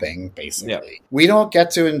humping, basically. Yep. We don't get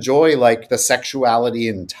to enjoy like the sexuality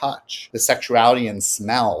in touch, the sexuality in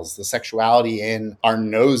smells, the sexuality in our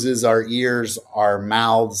noses, our ears, our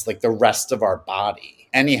mouths, like the rest of our body.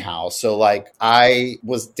 Anyhow, so like I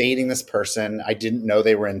was dating this person. I didn't know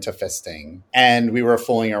they were into fisting and we were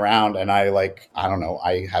fooling around, and I don't know,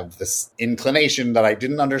 I have this inclination that I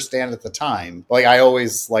didn't understand at the time. Like I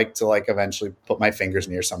always like to like eventually put my fingers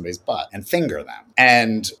near somebody's butt and finger them.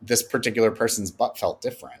 And this particular person's butt felt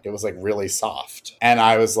different. It was like really soft. And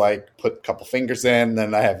I was like, put a couple fingers in,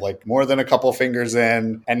 then I have like more than a couple fingers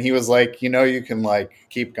in. And he was like, you can like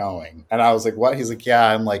keep going. And I was like, what? He's like,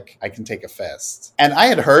 yeah, I'm like, I can take a fist. And I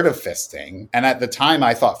had heard of fisting. And at the time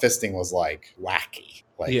I thought fisting was like wacky.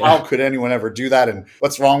 Like, how could anyone ever do that? And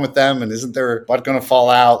what's wrong with them? And isn't their butt going to fall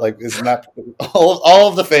out? Like, isn't that all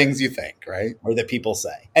of the things you think, right? Or that people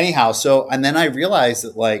say. Anyhow, and then I realized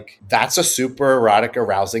that like, that's a super erotic,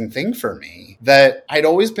 arousing thing for me that I'd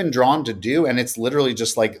always been drawn to do. And it's literally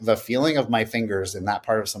just like the feeling of my fingers in that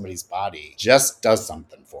part of somebody's body just does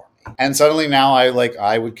something for me. And suddenly now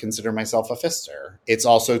I would consider myself a fister. It's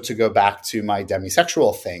also to go back to my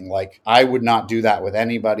demisexual thing. Like I would not do that with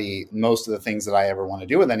anybody. Most of the things that I ever want to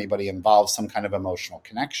do with anybody involve some kind of emotional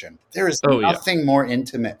connection. There is nothing more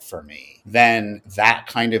intimate for me than that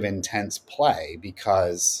kind of intense play,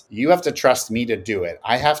 because you have to trust me to do it.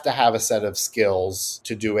 I have to have a set of skills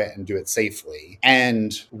to do it and do it safely.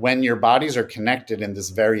 And when your bodies are connected in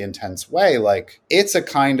this very intense way, like it's a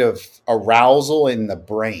kind of arousal in the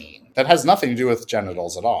brain that has nothing to do with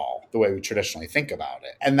genitals at all, the way we traditionally think about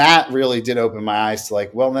it. And that really did open my eyes to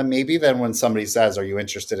like, well, then maybe then when somebody says, are you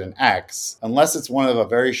interested in X? Unless it's one of a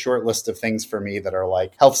very short list of things for me that are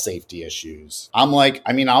like health safety issues, I'm like,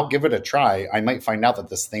 I mean, I'll give it a try. I might find out that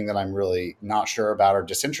this thing that I'm really not sure about or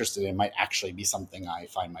disinterested in might actually be something I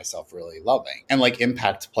find myself really loving. And like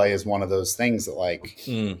impact play is one of those things that like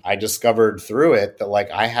I discovered through it that like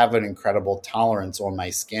I have an incredible tolerance on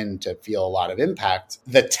my skin to feel a lot of impact.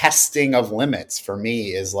 The testing of limits for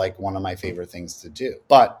me is like one of my favorite things to do,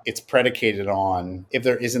 but it's predicated on if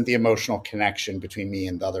there isn't the emotional connection between me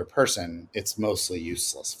and the other person, it's mostly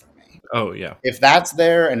useless for me. Oh, yeah. If that's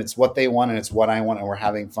there and it's what they want and it's what I want and we're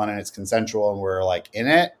having fun and it's consensual and we're like in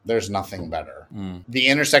it, there's nothing better. The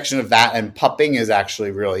intersection of that and pupping is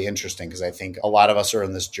actually really interesting, because I think a lot of us are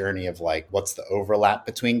in this journey of like, what's the overlap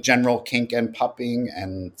between general kink and pupping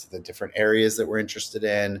and the different areas that we're interested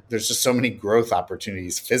in. There's just so many growth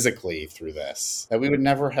opportunities physically through this that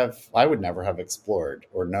I would never have explored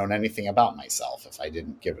or known anything about myself if I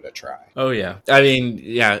didn't give it a try. Oh, yeah. I mean,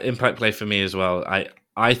 yeah, impact play for me as well.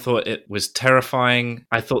 I thought it was terrifying.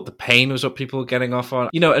 I thought the pain was what people were getting off on,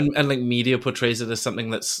 and like media portrays it as something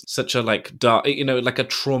that's such a like dark, like a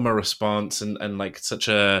trauma response and like such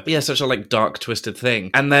a like dark twisted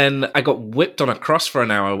thing. And then I got whipped on a cross for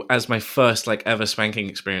an hour as my first like ever spanking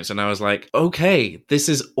experience. And I was like, okay, this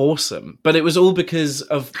is awesome. But it was all because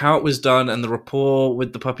of how it was done and the rapport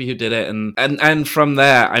with the puppy who did it. And from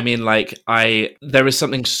there, I mean, like there is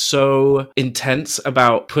something so intense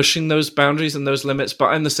about pushing those boundaries and those limits. But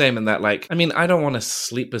I'm the same in that, like, I mean, I don't want to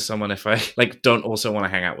sleep with someone if I like don't also want to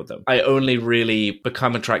hang out with them. I only really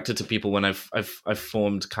become attracted to people when I've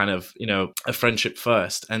formed kind of, a friendship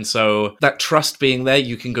first. And so that trust being there,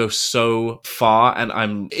 you can go so far.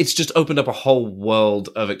 And it's just opened up a whole world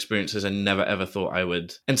of experiences I never ever thought I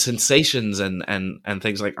would, and sensations and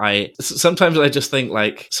things like sometimes I just think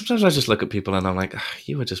like, sometimes I just look at people and I'm like,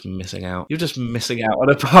 you were just missing out. You're just missing out on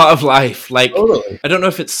a part of life. Like, totally. I don't know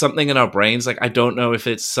if it's something in our brains. Like, I don't know if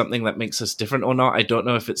it's something that makes us different or not. I don't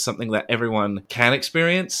know if it's something that everyone can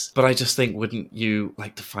experience, but I just think, wouldn't you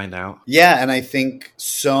like to find out? Yeah. And I think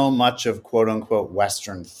so much of quote unquote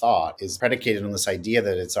Western thought is predicated on this idea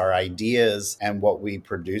that it's our ideas and what we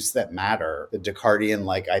produce that matter. The Descartesian,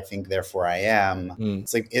 like, I think, therefore I am.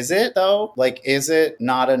 It's like, is it though? Like, is it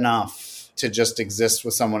not enough to just exist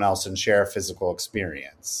with someone else and share a physical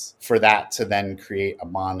experience, for that to then create a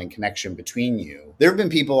bond and connection between you. There have been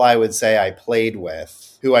people I would say I played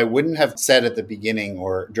with who I wouldn't have said at the beginning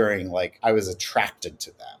or during, like, I was attracted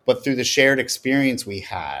to them. But through the shared experience we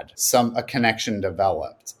had, a connection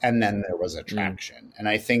developed, and then there was attraction. And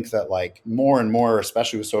I think that, like, more and more,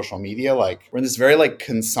 especially with social media, like, we're in this very, like,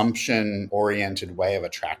 consumption-oriented way of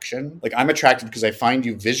attraction. Like, I'm attracted because I find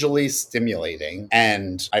you visually stimulating,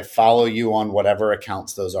 and I follow you on whatever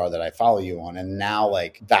accounts those are that I follow you on. And now,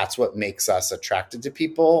 like, that's what makes us attracted to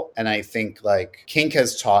people. And I think, like, kink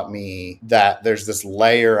has taught me that there's this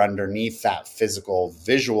layer underneath that physical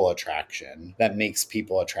visual attraction that makes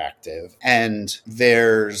people attractive. And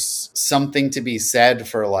there's something to be said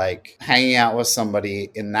for, like, hanging out with somebody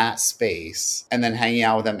in that space and then hanging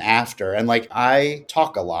out with them after. And, like, I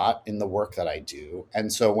talk a lot in the work that I do.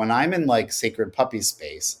 And so when I'm in, like, sacred puppy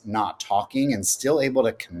space, not talking and still able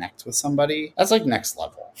to connect with somebody, that's, like, next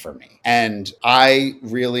level for me. And I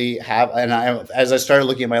really have, as I started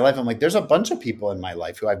looking at my life, I'm like, there's a bunch of people in my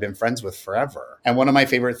life who I've been friends with forever. And one of my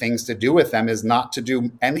favorite things to do with them is not to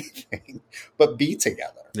do anything, but be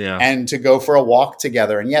together. Yeah. And to go for a walk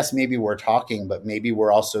together. And yes, maybe we're talking, but maybe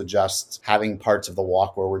we're also just having parts of the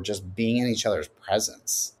walk where we're just being in each other's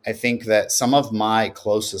presence. I think that some of my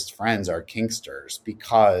closest friends are kinksters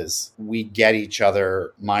because we get each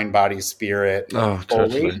other mind, body, spirit fully.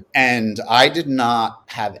 Totally. And I did not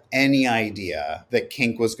have any idea that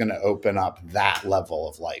kink was going to open up that level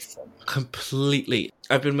of life for me. Completely.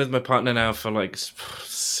 I've been with my partner now for like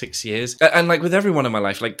 6 years. And like with everyone in my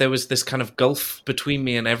life, like there was this kind of gulf between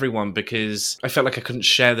me and everyone because I felt like I couldn't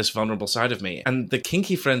share this vulnerable side of me. And the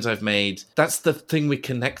kinky friends I've made, that's the thing we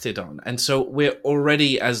connected on. And so we're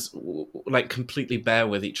already as like completely bare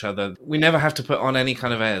with each other. We never have to put on any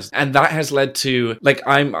kind of airs. And that has led to like,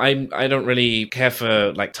 I don't really care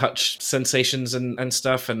for like touch sensations and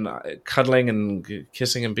stuff and cuddling and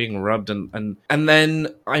kissing and being rubbed. And then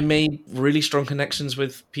I made really strong connections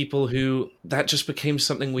with people who that just became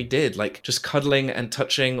something we did, like just cuddling and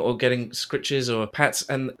touching or getting scritches or pats.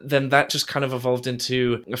 And then that just kind of evolved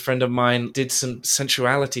into a friend of mine did some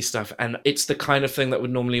sensuality stuff. And it's the kind of thing that would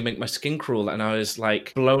normally make my skin crawl. And I was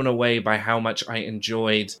like blown away by how much I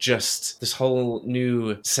enjoyed just this whole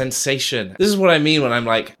new sensation. This is what I mean when I'm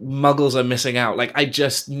like, muggles are missing out. Like I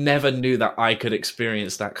just never knew that I could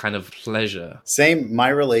experience that kind of pleasure. Same. My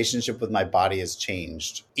relationship with my body has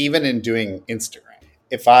changed, even in doing Instagram.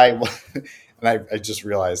 If I, and I just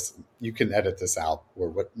realized you can edit this out or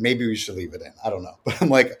what, maybe we should leave it in. I don't know. But I'm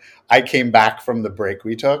like, I came back from the break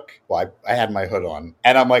we took. Well, I had my hood on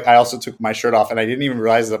and I'm like, I also took my shirt off and I didn't even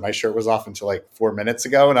realize that my shirt was off until like 4 minutes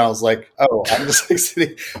ago. And I was like, oh, I'm just like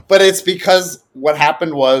sitting, but it's because what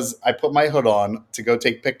happened was I put my hood on to go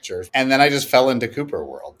take pictures and then I just fell into Cooper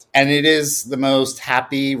world. And it is the most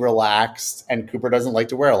happy, relaxed, and Cooper doesn't like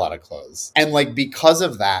to wear a lot of clothes. And like, because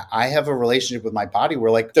of that, I have a relationship with my body where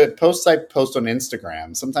like the posts I post on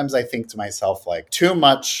Instagram, sometimes I think to myself, like too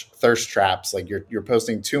much thirst traps, like you're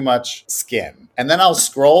posting too much skin. And then I'll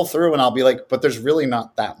scroll through and I'll be like, but there's really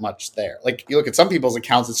not that much there. Like you look at some people's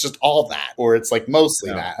accounts, it's just all that, or it's like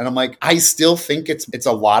mostly that. And I'm like, I still think it's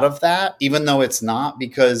a lot of that, even though it's not,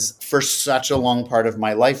 because for such a long part of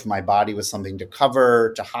my life, my body was something to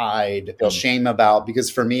cover, to hide, feel shame about,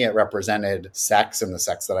 because for me, it represented sex, and the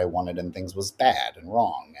sex that I wanted and things was bad and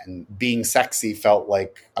wrong. And being sexy felt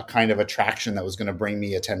like a kind of attraction that was going to bring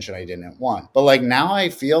me attention I didn't want. But like now I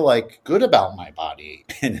feel like good about my body.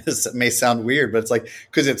 And this may sound weird, but it's like,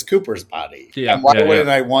 because it's Cooper's body. Yeah, and why wouldn't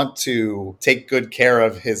I want to take good care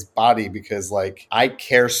of his body? Because like I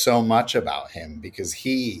care so much about him because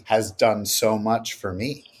he has done so much for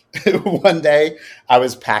me. One day I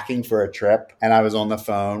was packing for a trip and I was on the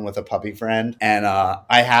phone with a puppy friend and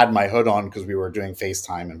I had my hood on because we were doing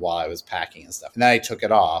FaceTime and while I was packing and stuff. And then I took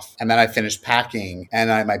it off and then I finished packing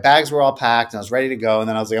and my bags were all packed and I was ready to go. And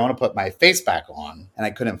then I was like, I want to put my face back on and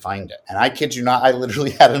I couldn't find it. And I kid you not, I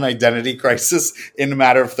literally had an identity crisis in a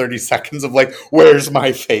matter of 30 seconds of like, where's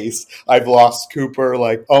my face? I've lost Cooper.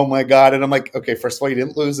 Like, oh my God. And I'm like, okay, first of all, you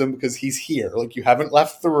didn't lose him because he's here. Like you haven't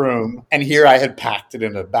left the room. And here I had packed it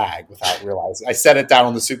in a bag without realizing. I set it down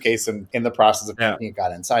on the suitcase and in the process of packing it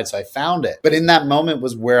got inside. So I found it. But in that moment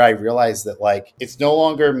was where I realized that like, it's no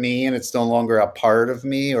longer me and it's no longer a part of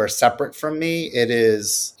me or separate from me. It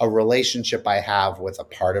is a relationship I have with a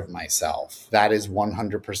part of myself that is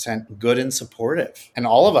 100% good and supportive. And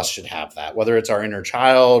all of us should have that, whether it's our inner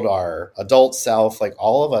child, our adult self, like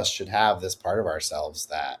all of us should have this part of ourselves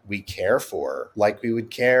that we care for, like we would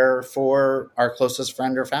care for our closest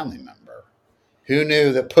friend or family member. Who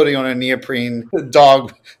knew that putting on a neoprene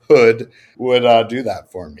dog hood would do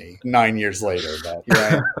that for me 9 years later? But here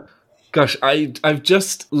I am. Gosh, I've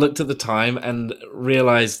just looked at the time and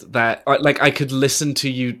realized that I could listen to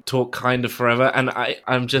you talk kind of forever, and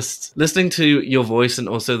I'm just listening to your voice and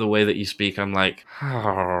also the way that you speak. I'm like,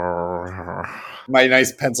 my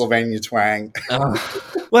nice Pennsylvania twang.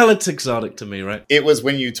 Well, it's exotic to me, right? It was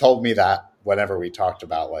when you told me that. Whenever we talked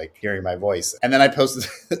about like hearing my voice. And then I posted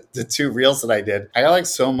the 2 reels that I did. I got like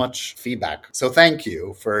so much feedback. So thank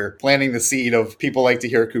you for planting the seed of people like to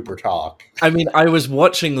hear Cooper talk. I mean, I was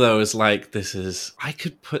watching those like, I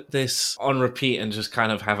could put this on repeat and just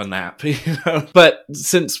kind of have a nap, you know? But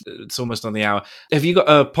since it's almost on the hour, have you got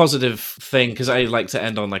a positive thing? Because I like to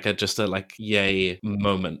end on just a yay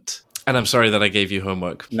moment. And I'm sorry that I gave you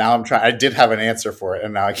homework. Now I'm trying. I did have an answer for it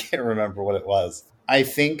and now I can't remember what it was. I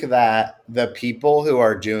think that the people who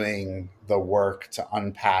are doing the work to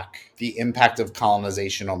unpack the impact of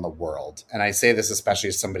colonization on the world, and I say this especially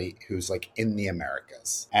as somebody who's like in the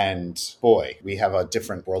Americas, and boy, we have a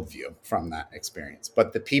different worldview from that experience.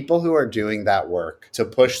 But the people who are doing that work to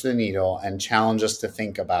push the needle and challenge us to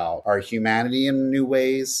think about our humanity in new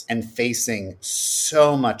ways and facing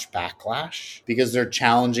so much backlash because they're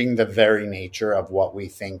challenging the very nature of what we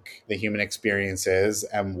think the human experience is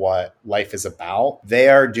and what life is about. They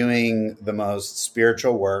are doing the most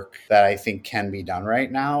spiritual work that I think can be done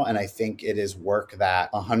right now. And I think it is work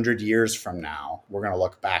that 100 years from now, we're going to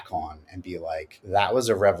look back on and be like, that was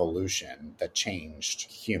a revolution that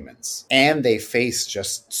changed humans. And they face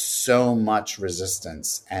just so much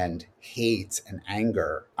resistance and hate and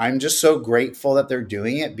anger. I'm just so grateful that they're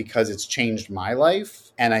doing it because it's changed my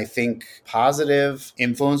life. And I think positive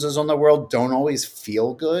influences on the world don't always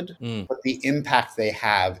feel good, but the impact they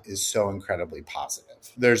have is so incredibly positive.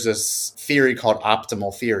 There's this theory called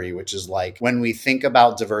optimal theory, which is like when we think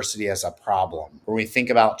about diversity as a problem, when we think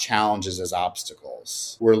about challenges as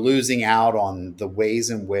obstacles, we're losing out on the ways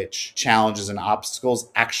in which challenges and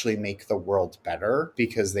obstacles actually make the world better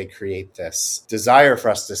because they create this desire for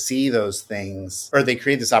us to see those things, or they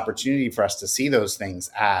create this opportunity for us to see those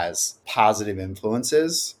things as positive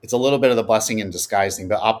influences. It's a little bit of the blessing in disguise thing,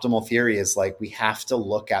 but optimal theory is like we have to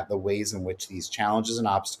look at the ways in which these challenges and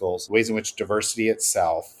obstacles, ways in which diversity itself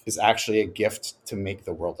is actually a gift to make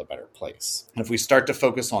the world a better place. And if we start to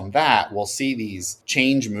focus on that, we'll see these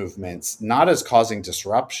change movements not as causing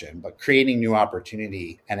disruption, but creating new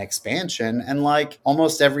opportunity and expansion. And like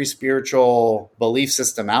almost every spiritual belief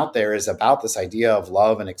system out there is about this idea of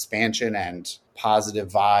love and expansion and positive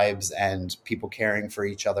vibes and people caring for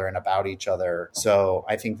each other and about each other. So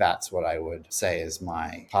I think that's what I would say is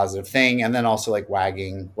my positive thing. And then also like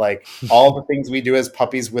wagging, like all the things we do as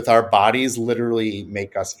puppies with our bodies literally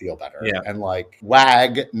make us feel better. Yeah. And like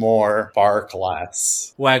wag more, bark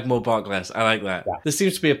less. Wag more, bark less. I like that. Yeah. There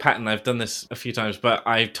seems to be a pattern. I've done this a few times, but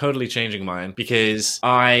I'm totally changing mine because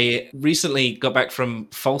I recently got back from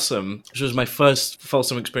Folsom, which was my first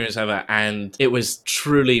Folsom experience ever. And it was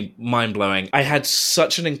truly mind-blowing. I had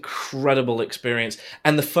such an incredible experience.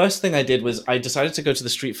 And the first thing I did was I decided to go to the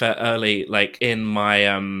street fair early, like in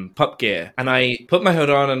my pup gear. And I put my hood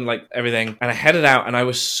on and like everything. And I headed out and I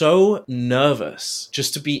was so nervous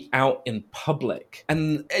just to be out in public.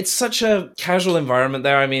 And it's such a casual environment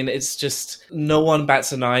there. I mean, it's just no one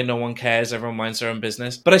bats an eye. No one cares. Everyone minds their own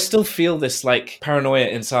business. But I still feel this like paranoia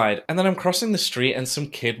inside. And then I'm crossing the street and some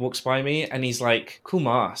kid walks by me and he's like, cool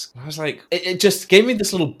mask. And I was like, it just gave me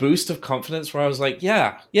this little boost of confidence where I was like,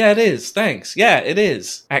 yeah, it is. Thanks. Yeah, it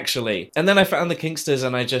is, actually. And then I found the Kinksters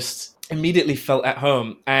and I just immediately felt at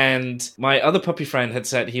home. And my other puppy friend had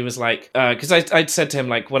said, he was like, because I'd said to him,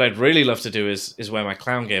 like, what I'd really love to do is wear my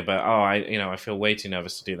clown gear, but I feel way too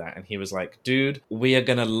nervous to do that. And he was like, dude, we are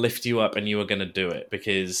going to lift you up and you are going to do it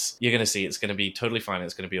because you're going to see it's going to be totally fine.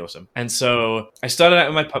 It's going to be awesome. And so I started out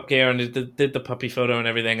in my pup gear and did the puppy photo and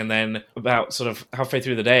everything. And then about sort of halfway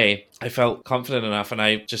through the day, I felt confident enough and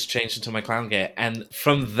I just changed into my clown gear. And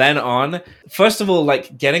from then on, first of all,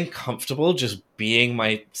 like getting comfortable just being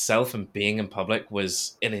myself and being in public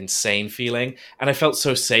was an insane feeling. And I felt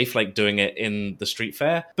so safe like doing it in the street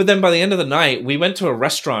fair. But then by the end of the night, we went to a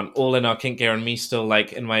restaurant all in our kink gear and me still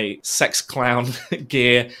like in my sex clown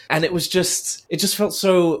gear. And it just felt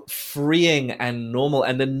so freeing and normal.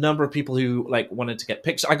 And the number of people who like wanted to get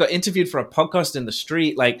pictures. I got interviewed for a podcast in the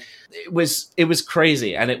street. Like it was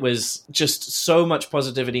crazy. And it was just so much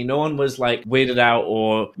positivity. No one was like weirded out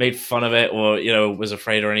or made fun of it or, was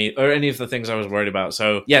afraid or any of the things I was worried about.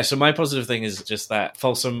 So yeah, so my positive thing is just that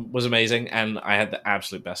Folsom was amazing, and I had the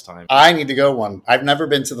absolute best time. I need to go one. I've never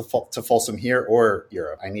been to Folsom here or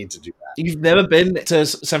Europe. I need to do that. You've never been to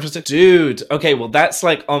San Francisco? Dude, okay, well, that's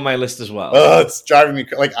like on my list as well. Oh, it's driving me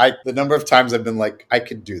like the number of times I've been like, I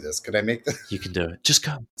could do this. Could I make this? You can do it. Just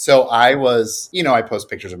go. So I was, I post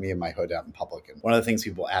pictures of me in my hood out in public. And one of the things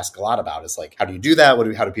people ask a lot about is like, how do you do that?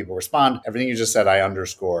 How do people respond? Everything you just said, I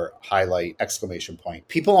underscore, highlight, exclamation point.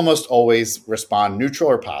 People almost always respond neutral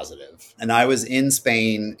or positive. And I was in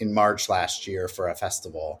Spain in March last year for a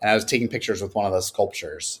festival. And I was taking pictures with one of the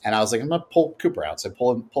sculptures. And I was like, I'm going to pull Cooper out. So I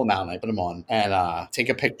pull him out and I put him on and take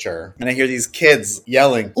a picture. And I hear these kids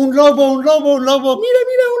yelling, un lobo, mira, un lobo.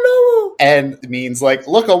 And it means like,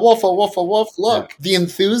 look, a wolf, look. Yeah. The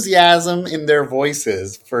enthusiasm in their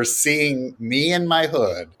voices for seeing me in my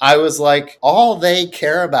hood. I was like, all they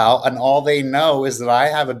care about and all they know is that I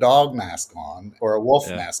have a dog mask on or a wolf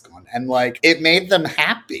mask on. And like, it made them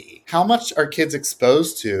happy. How much are kids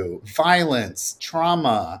exposed to violence,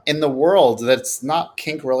 trauma in the world that's not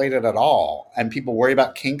kink related at all? And people worry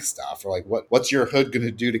about kink stuff or like, what's your hood going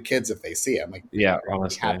to do to kids if they see it? I'm like, yeah,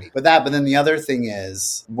 honestly. Happy. But then the other thing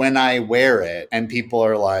is when I wear it and people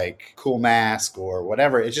are like, cool mask or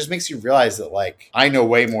whatever, it just makes you realize that like, I know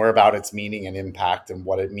way more about its meaning and impact and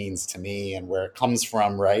what it means to me and where it comes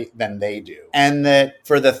from, right, than they do. And that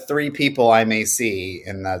for the 3 people I may see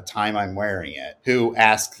in the time I'm wearing it who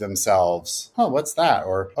ask themselves, oh, what's that?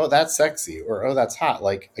 Or, oh, that's sexy. Or, oh, that's hot.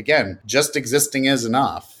 Like, again, just existing is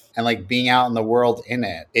enough. And like being out in the world in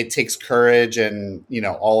it, it takes courage and,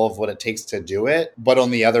 all of what it takes to do it. But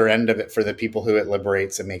on the other end of it, for the people who it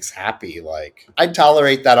liberates and makes happy, like I'd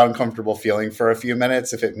tolerate that uncomfortable feeling for a few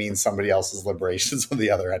minutes if it means somebody else's liberations on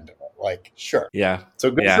the other end of it. Like, sure. Yeah.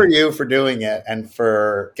 So good for you for doing it and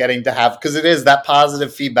for getting to have, because it is that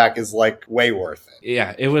positive feedback is like way worth it.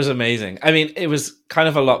 Yeah, it was amazing. I mean, it was kind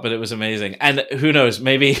of a lot, but it was amazing. And who knows,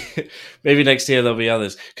 maybe next year there'll be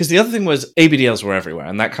others. Because the other thing was ABDLs were everywhere.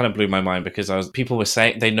 And that kind of blew my mind because people were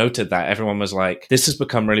saying, they noted that everyone was like, this has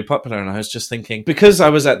become really popular. And I was just thinking, because I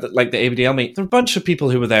was at the ABDL meet, there were a bunch of people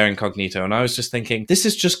who were there incognito. And I was just thinking, this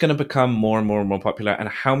is just going to become more and more and more popular. And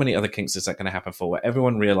how many other kinks is that going to happen for where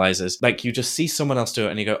everyone realizes, like you just see someone else do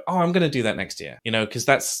it and you go, oh, I'm going to do that next year. Because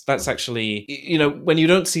that's actually, when you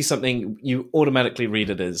don't see something, you automatically read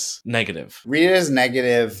it as negative. Read it as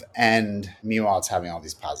negative, and meanwhile, it's having all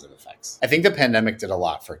these positive effects. I think the pandemic did a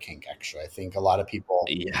lot for kink, actually. I think a lot of people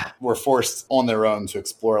were forced on their own to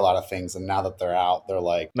explore a lot of things, and now that they're out, they're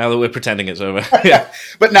like... Now that we're pretending it's over. Yeah.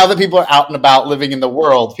 But now that people are out and about living in the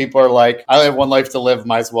world, people are like, I only have one life to live,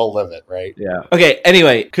 might as well live it, right? Yeah. Okay,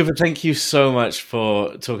 anyway, Cooper, thank you so much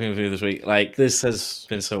for talking with me this week. Like, this has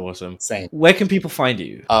been so awesome. Same. Where can people find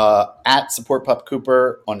you? At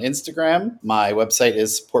SupportPupCooper on Instagram. My website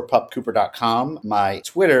is supportpupcooper.com. My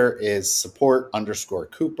Twitter is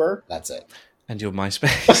support_Cooper. That's it. And your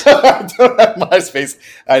MySpace. I don't have MySpace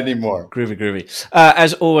anymore. Groovy.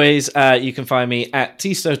 As always, you can find me at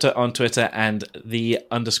tstota on Twitter and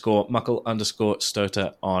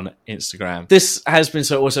the_muckle_stota on Instagram. This has been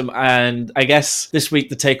so awesome. And I guess this week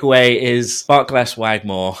the takeaway is bark less, wag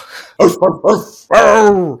more.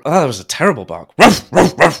 Oh, that was a terrible bark.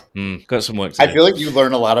 Got some work to do. I feel like you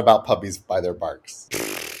learn a lot about puppies by their barks.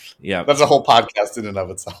 Yeah. That's a whole podcast in and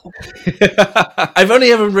of itself. I've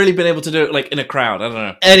only ever really been able to do it like in a crowd. I don't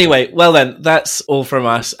know. Anyway, well then, that's all from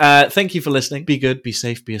us. Thank you for listening. Be good, be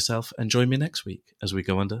safe, be yourself, and join me next week as we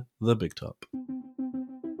go under the big top.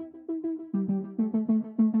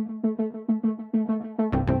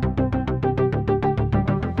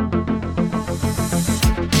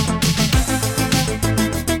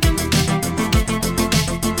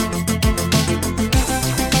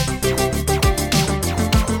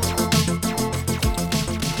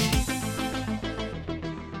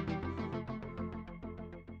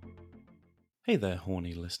 Hey there,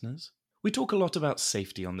 horny listeners. We talk a lot about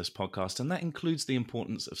safety on this podcast, and that includes the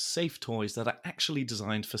importance of safe toys that are actually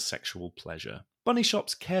designed for sexual pleasure. Bunny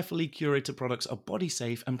Shop's carefully curated products are body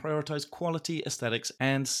safe and prioritize quality, aesthetics,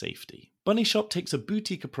 and safety. Bunny Shop takes a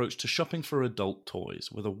boutique approach to shopping for adult toys,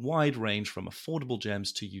 with a wide range from affordable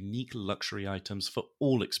gems to unique luxury items for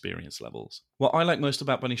all experience levels. What I like most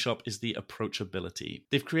about Bunny Shop is the approachability.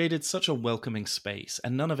 They've created such a welcoming space,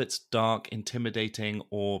 and none of it's dark, intimidating,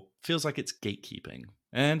 or feels like it's gatekeeping.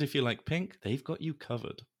 And if you like pink, they've got you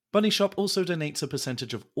covered. Bunny Shop also donates a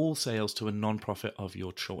percentage of all sales to a non-profit of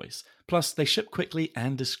your choice. Plus, they ship quickly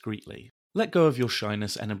and discreetly. Let go of your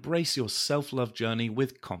shyness and embrace your self-love journey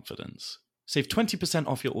with confidence. Save 20%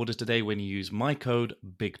 off your order today when you use my code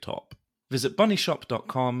BIGTOP. Visit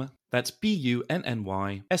bunnyshop.com, that's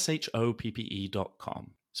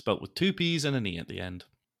BUNNYSHOPPE.com. spelt with 2 P's and an E at the end.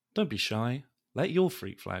 Don't be shy. Let your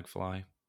freak flag fly.